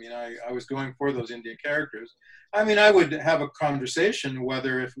 So, I mean, I was going for those Indian characters. I mean, I would have a conversation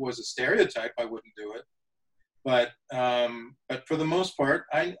whether if it was a stereotype, I wouldn't do it. But for the most part,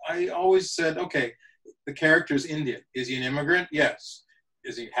 I always said, okay, the character's Indian. Is he an immigrant? Yes.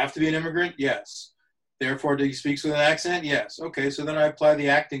 Does he have to be an immigrant? Yes. Therefore, he speaks with an accent? Yes. Okay, so then I apply the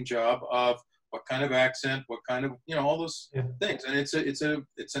acting job of what kind of accent, what kind of, you know, all those things. And it's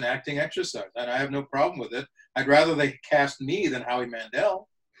an acting exercise, and I have no problem with it. I'd rather they cast me than Howie Mandel.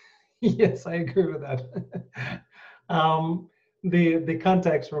 Yes, I agree with that. The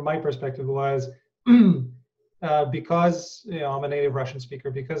context from my perspective was because, you know, I'm a native Russian speaker,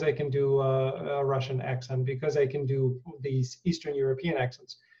 because I can do a Russian accent, because I can do these Eastern European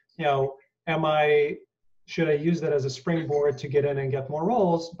accents. You know, should I use that as a springboard to get in and get more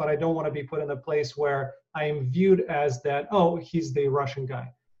roles? But I don't want to be put in a place where I am viewed as that, oh, he's the Russian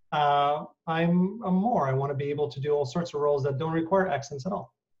guy. I'm more. I want to be able to do all sorts of roles that don't require accents at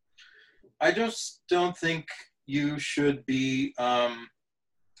all. I just don't think you should be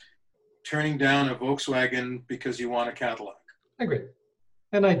turning down a Volkswagen because you want a Cadillac. I agree.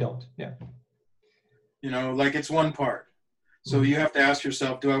 And I don't, yeah. You know, like, it's one part. So you have to ask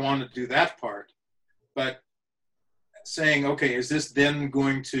yourself, do I want to do that part? But saying, okay, is this then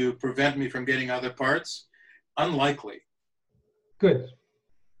going to prevent me from getting other parts? Unlikely. Good.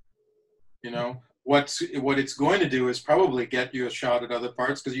 You know, what it's going to do is probably get you a shot at other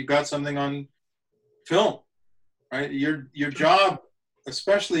parts, because you've got something on film, right? Your job,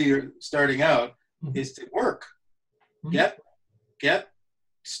 especially you're starting out, is to work. Get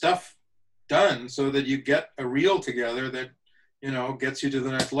stuff done so that you get a reel together that, you know, gets you to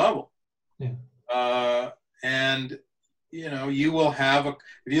the next level. Yeah. And, you know, you will have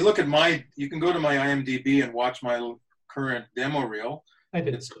if you look at you can go to my IMDb and watch my current demo reel. I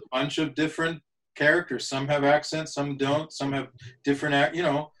did. It's a bunch of different characters. Some have accents, some don't. Some have different, you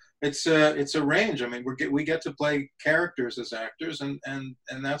know, it's a range. I mean, we get to play characters as actors, and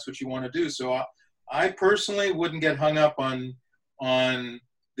that's what you want to do. So I personally wouldn't get hung up on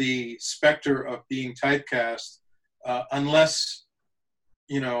the specter of being typecast, unless,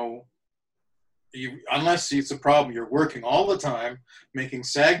 you know, unless it's a problem. You're working all the time, making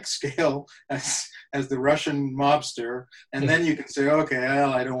SAG scale as the Russian mobster, and then you can say, okay,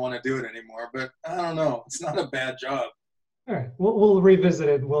 well, I don't want to do it anymore. But I don't know. It's not a bad job. All right, we'll revisit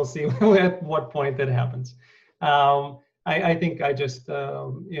it. We'll see at what point that happens. I think I just,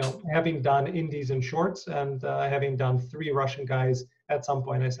 you know, having done indies and shorts, and having done 3 Russian guys at some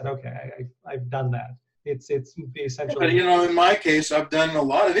point, I said, okay, I've done that. It's essentially. But, you know, in my case, I've done a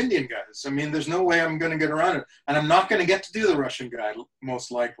lot of Indian guys. I mean, there's no way I'm going to get around it, and I'm not going to get to do the Russian guy,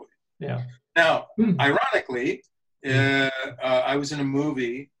 most likely. Yeah. Now, ironically, I was in a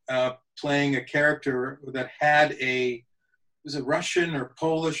movie playing a character that had a was a Russian or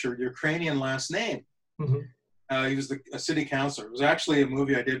Polish or Ukrainian last name. Mm-hmm. He was a city councilor. It was actually a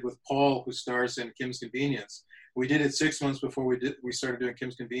movie I did with Paul, who stars in Kim's Convenience. We did it 6 months before we started doing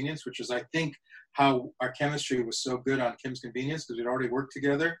Kim's Convenience, which is, I think, how our chemistry was so good on Kim's Convenience, because we'd already worked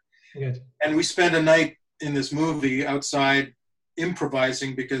together. Good. And we spent a night in this movie outside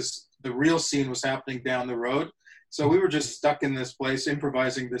improvising, because the real scene was happening down the road. So we were just stuck in this place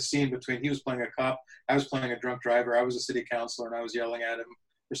improvising this scene between, he was playing a cop, I was playing a drunk driver, I was a city councilor, and I was yelling at him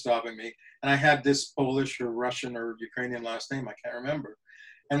for stopping me. And I had this Polish or Russian or Ukrainian last name, I can't remember.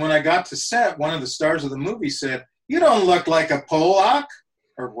 And when I got to set, one of the stars of the movie said, "You don't look like a Polak,"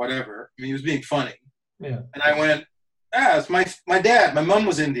 or whatever. I mean, he was being funny. Yeah. And I went, it's my dad. My mom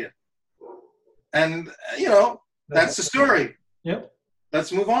was Indian. And, that's the story. Yep.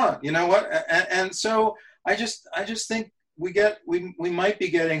 Let's move on. You know what? And so I just think we might be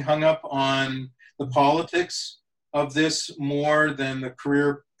getting hung up on the politics of this more than the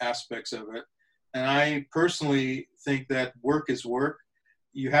career aspects of it. And I personally think that work is work.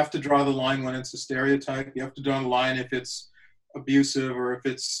 You have to draw the line when it's a stereotype. You have to draw the line if it's abusive, or if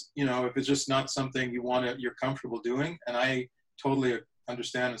it's, if it's just not something you're comfortable doing. And I totally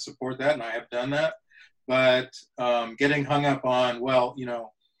understand and support that, and I have done that. But getting hung up on,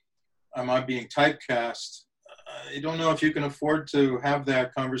 am I being typecast? I don't know if you can afford to have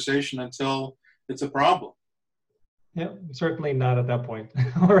that conversation until it's a problem. Yeah, certainly not at that point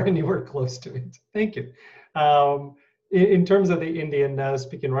or anywhere close to it. Thank you. In terms of the Indian,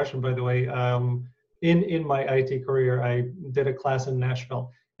 speaking Russian, by the way, in my IT career, I did a class in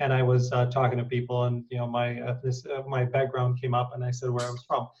Nashville, and I was talking to people, and my background came up, and I said where I was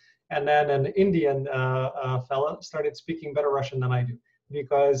from, and then an Indian fella started speaking better Russian than I do,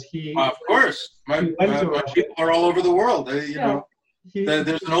 because he. Of course, my people are all over the world. There's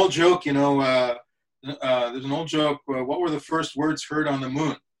an old joke, There's an old joke. What were the first words heard on the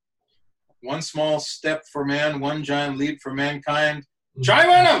moon? One small step for man, one giant leap for mankind. Chai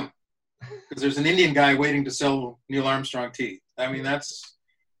Venom! Because there's an Indian guy waiting to sell Neil Armstrong tea. I mean, that's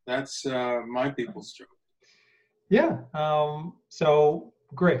my people's joke. Yeah. So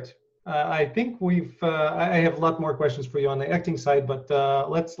great. I think I have a lot more questions for you on the acting side, but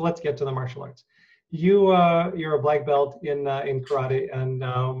let's get to the martial arts. You're a black belt in karate and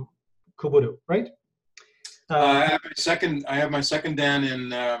Kobudo, right? I have my second dan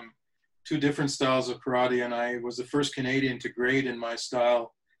in 2 different styles of karate, and I was the first Canadian to grade in my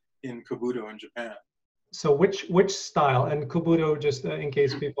style in Kobudo in Japan. So which style? And Kobudo, just in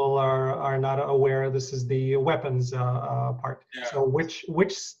case people are not aware, this is the weapons part. Yeah. So which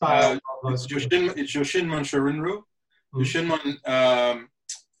style? It's Yoshinmon Shorinru. Yoshinmon,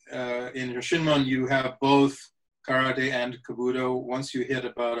 in Yoshinmon, you have both karate and Kobudo. Once you hit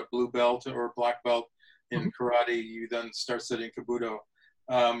about a blue belt or a black belt in karate, you then start studying Kobudo.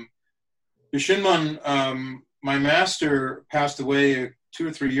 Yoshinmon, my master passed away 2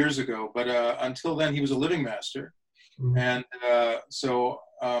 or 3 years ago, but until then he was a living master. And so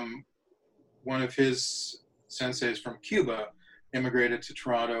one of his senseis from Cuba immigrated to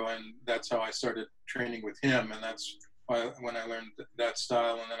Toronto, and that's how I started training with him, and that's why when I learned that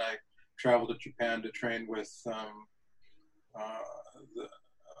style. And then I traveled to Japan to train with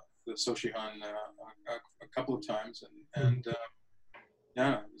the Soshihan a couple of times, and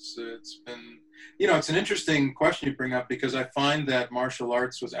yeah, it's been, it's an interesting question you bring up, because I find that martial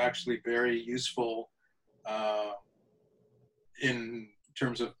arts was actually very useful in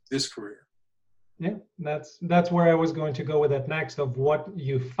terms of this career. Yeah, that's where I was going to go with that next, of what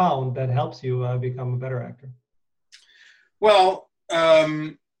you found that helps you become a better actor. Well,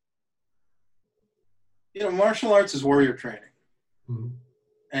 martial arts is warrior training.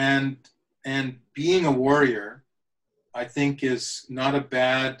 And being a warrior, I think, is not a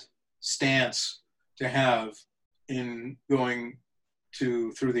bad stance to have in going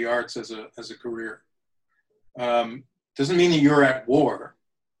through the arts as a career. Doesn't mean that you're at war.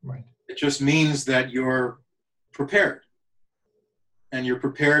 Right. It just means that you're prepared, and you're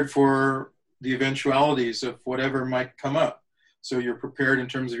prepared for the eventualities of whatever might come up. So you're prepared in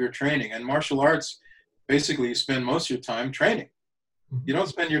terms of your training. And martial arts, basically, you spend most of your time training. You don't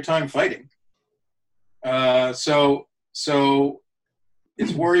spend your time fighting. So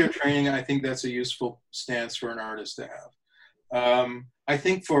it's warrior training. I think that's a useful stance for an artist to have. I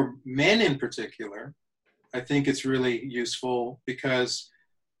think for men in particular, I think it's really useful, because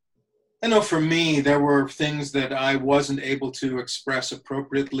I know for me, there were things that I wasn't able to express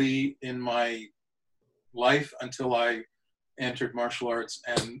appropriately in my life until I entered martial arts,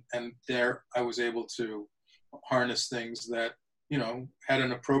 and there I was able to harness things that, had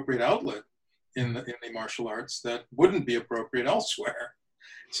an appropriate outlet in the martial arts that wouldn't be appropriate elsewhere.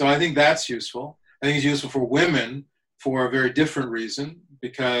 So I think that's useful. I think it's useful for women for a very different reason,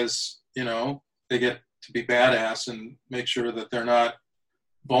 because, you know, they get to be badass and make sure that they're not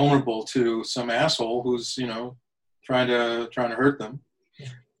vulnerable to some asshole who's, you know, trying to hurt them.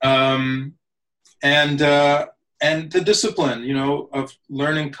 And the discipline, you know, of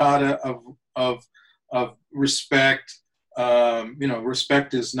learning kata, of respect. You know,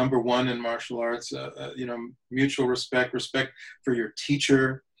 respect is number one in martial arts. You know, mutual respect for your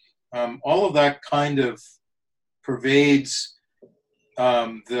teacher. All of that kind of pervades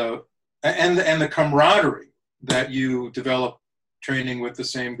the camaraderie that you develop training with the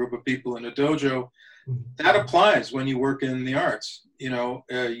same group of people in a dojo. That applies when you work in the arts. You know,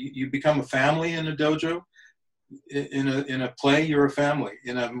 you become a family in a dojo. In a play, you're a family.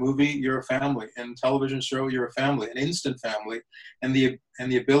 In a movie, you're a family. In a television show, you're a family, an instant family. And the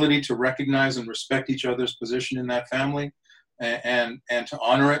ability to recognize and respect each other's position in that family, and to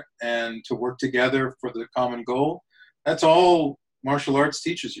honor it, and to work together for the common goal. That's all martial arts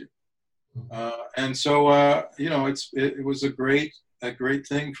teaches you. And so, you know, it was a great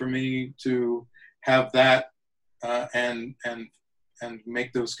thing for me to have that and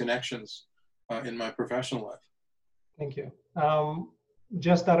make those connections in my professional life. Thank you.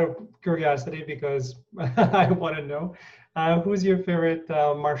 Just out of curiosity, because I want to know, who's your favorite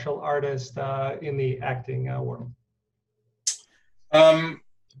martial artist in the acting world?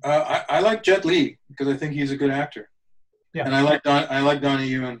 I like Jet Li because I think he's a good actor. Yeah. And I like Donnie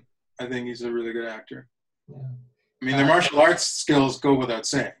Yen. I think he's a really good actor. Yeah. I mean, their martial arts skills go without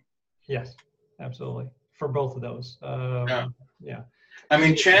saying. Yes, absolutely. For both of those. Yeah. I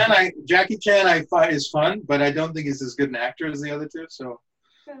mean, Jackie Chan is fun, but I don't think he's as good an actor as the other two. So,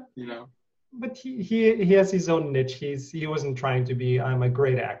 you know. But he has his own niche. He wasn't trying to be, I'm a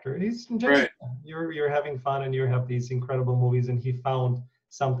great actor. He's just, right. You're having fun and you have these incredible movies, and he found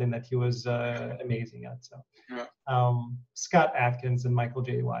something that he was amazing at. So, Scott Adkins and Michael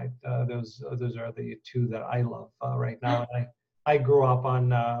J. White, those are the two that I love right now. And I grew up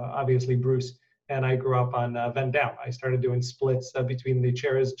on obviously Bruce. And I grew up on Van Damme. I started doing splits between the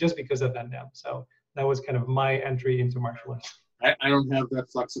chairs just because of Van Damme. So that was kind of my entry into martial arts. I don't have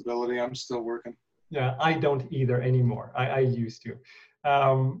that flexibility. I'm still working. Yeah, I don't either anymore. I used to.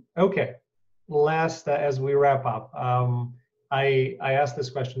 Okay, last as we wrap up, I asked this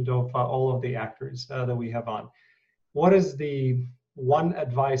question to all of the actors that we have on. What is the one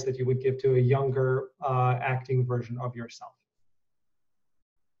advice that you would give to a younger acting version of yourself?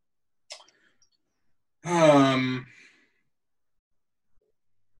 A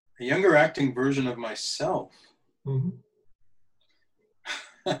younger acting version of myself. Mm-hmm.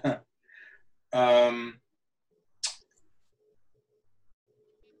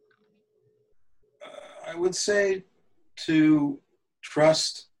 I would say to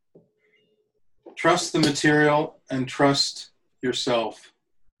trust the material and trust yourself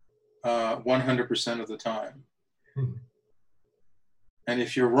 100% of the time. Mm-hmm. And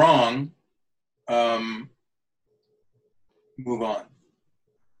if you're wrong, move on.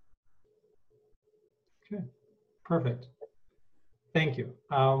 Okay, perfect. Thank you.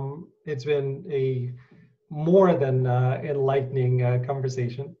 It's been a more than enlightening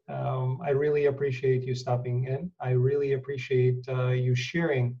conversation. I really appreciate you stopping in. I really appreciate you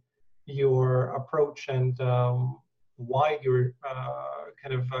sharing your approach and why you're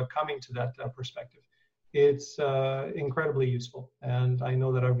kind of coming to that perspective. It's incredibly useful, and I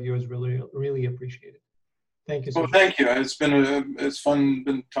know that our viewers really appreciate it. Thank you so much. Thank you. It's fun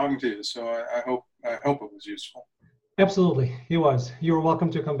been talking to you. So I hope it was useful. Absolutely, it was. You're welcome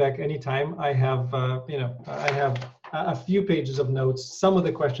to come back anytime. I have I have a few pages of notes. Some of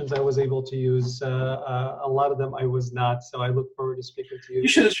the questions I was able to use. A lot of them I was not. So I look forward to speaking to you. You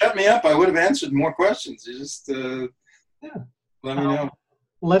should have shut me up. I would have answered more questions. You just let me know.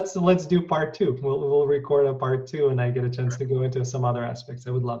 Let's do part 2. We'll record a part 2, and I get a chance to go into some other aspects. I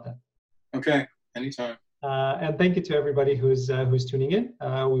would love that. Okay, anytime. And thank you to everybody who's tuning in.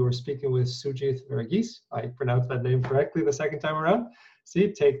 We were speaking with Sujith Verghese. I pronounced that name correctly the second time around.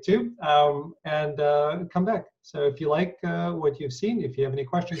 See, take 2, and come back. So if you like what you've seen, if you have any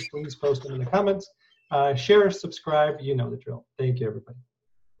questions, please post them in the comments. Share, subscribe. You know the drill. Thank you, everybody.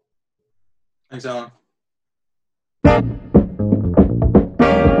 Thanks, Alan.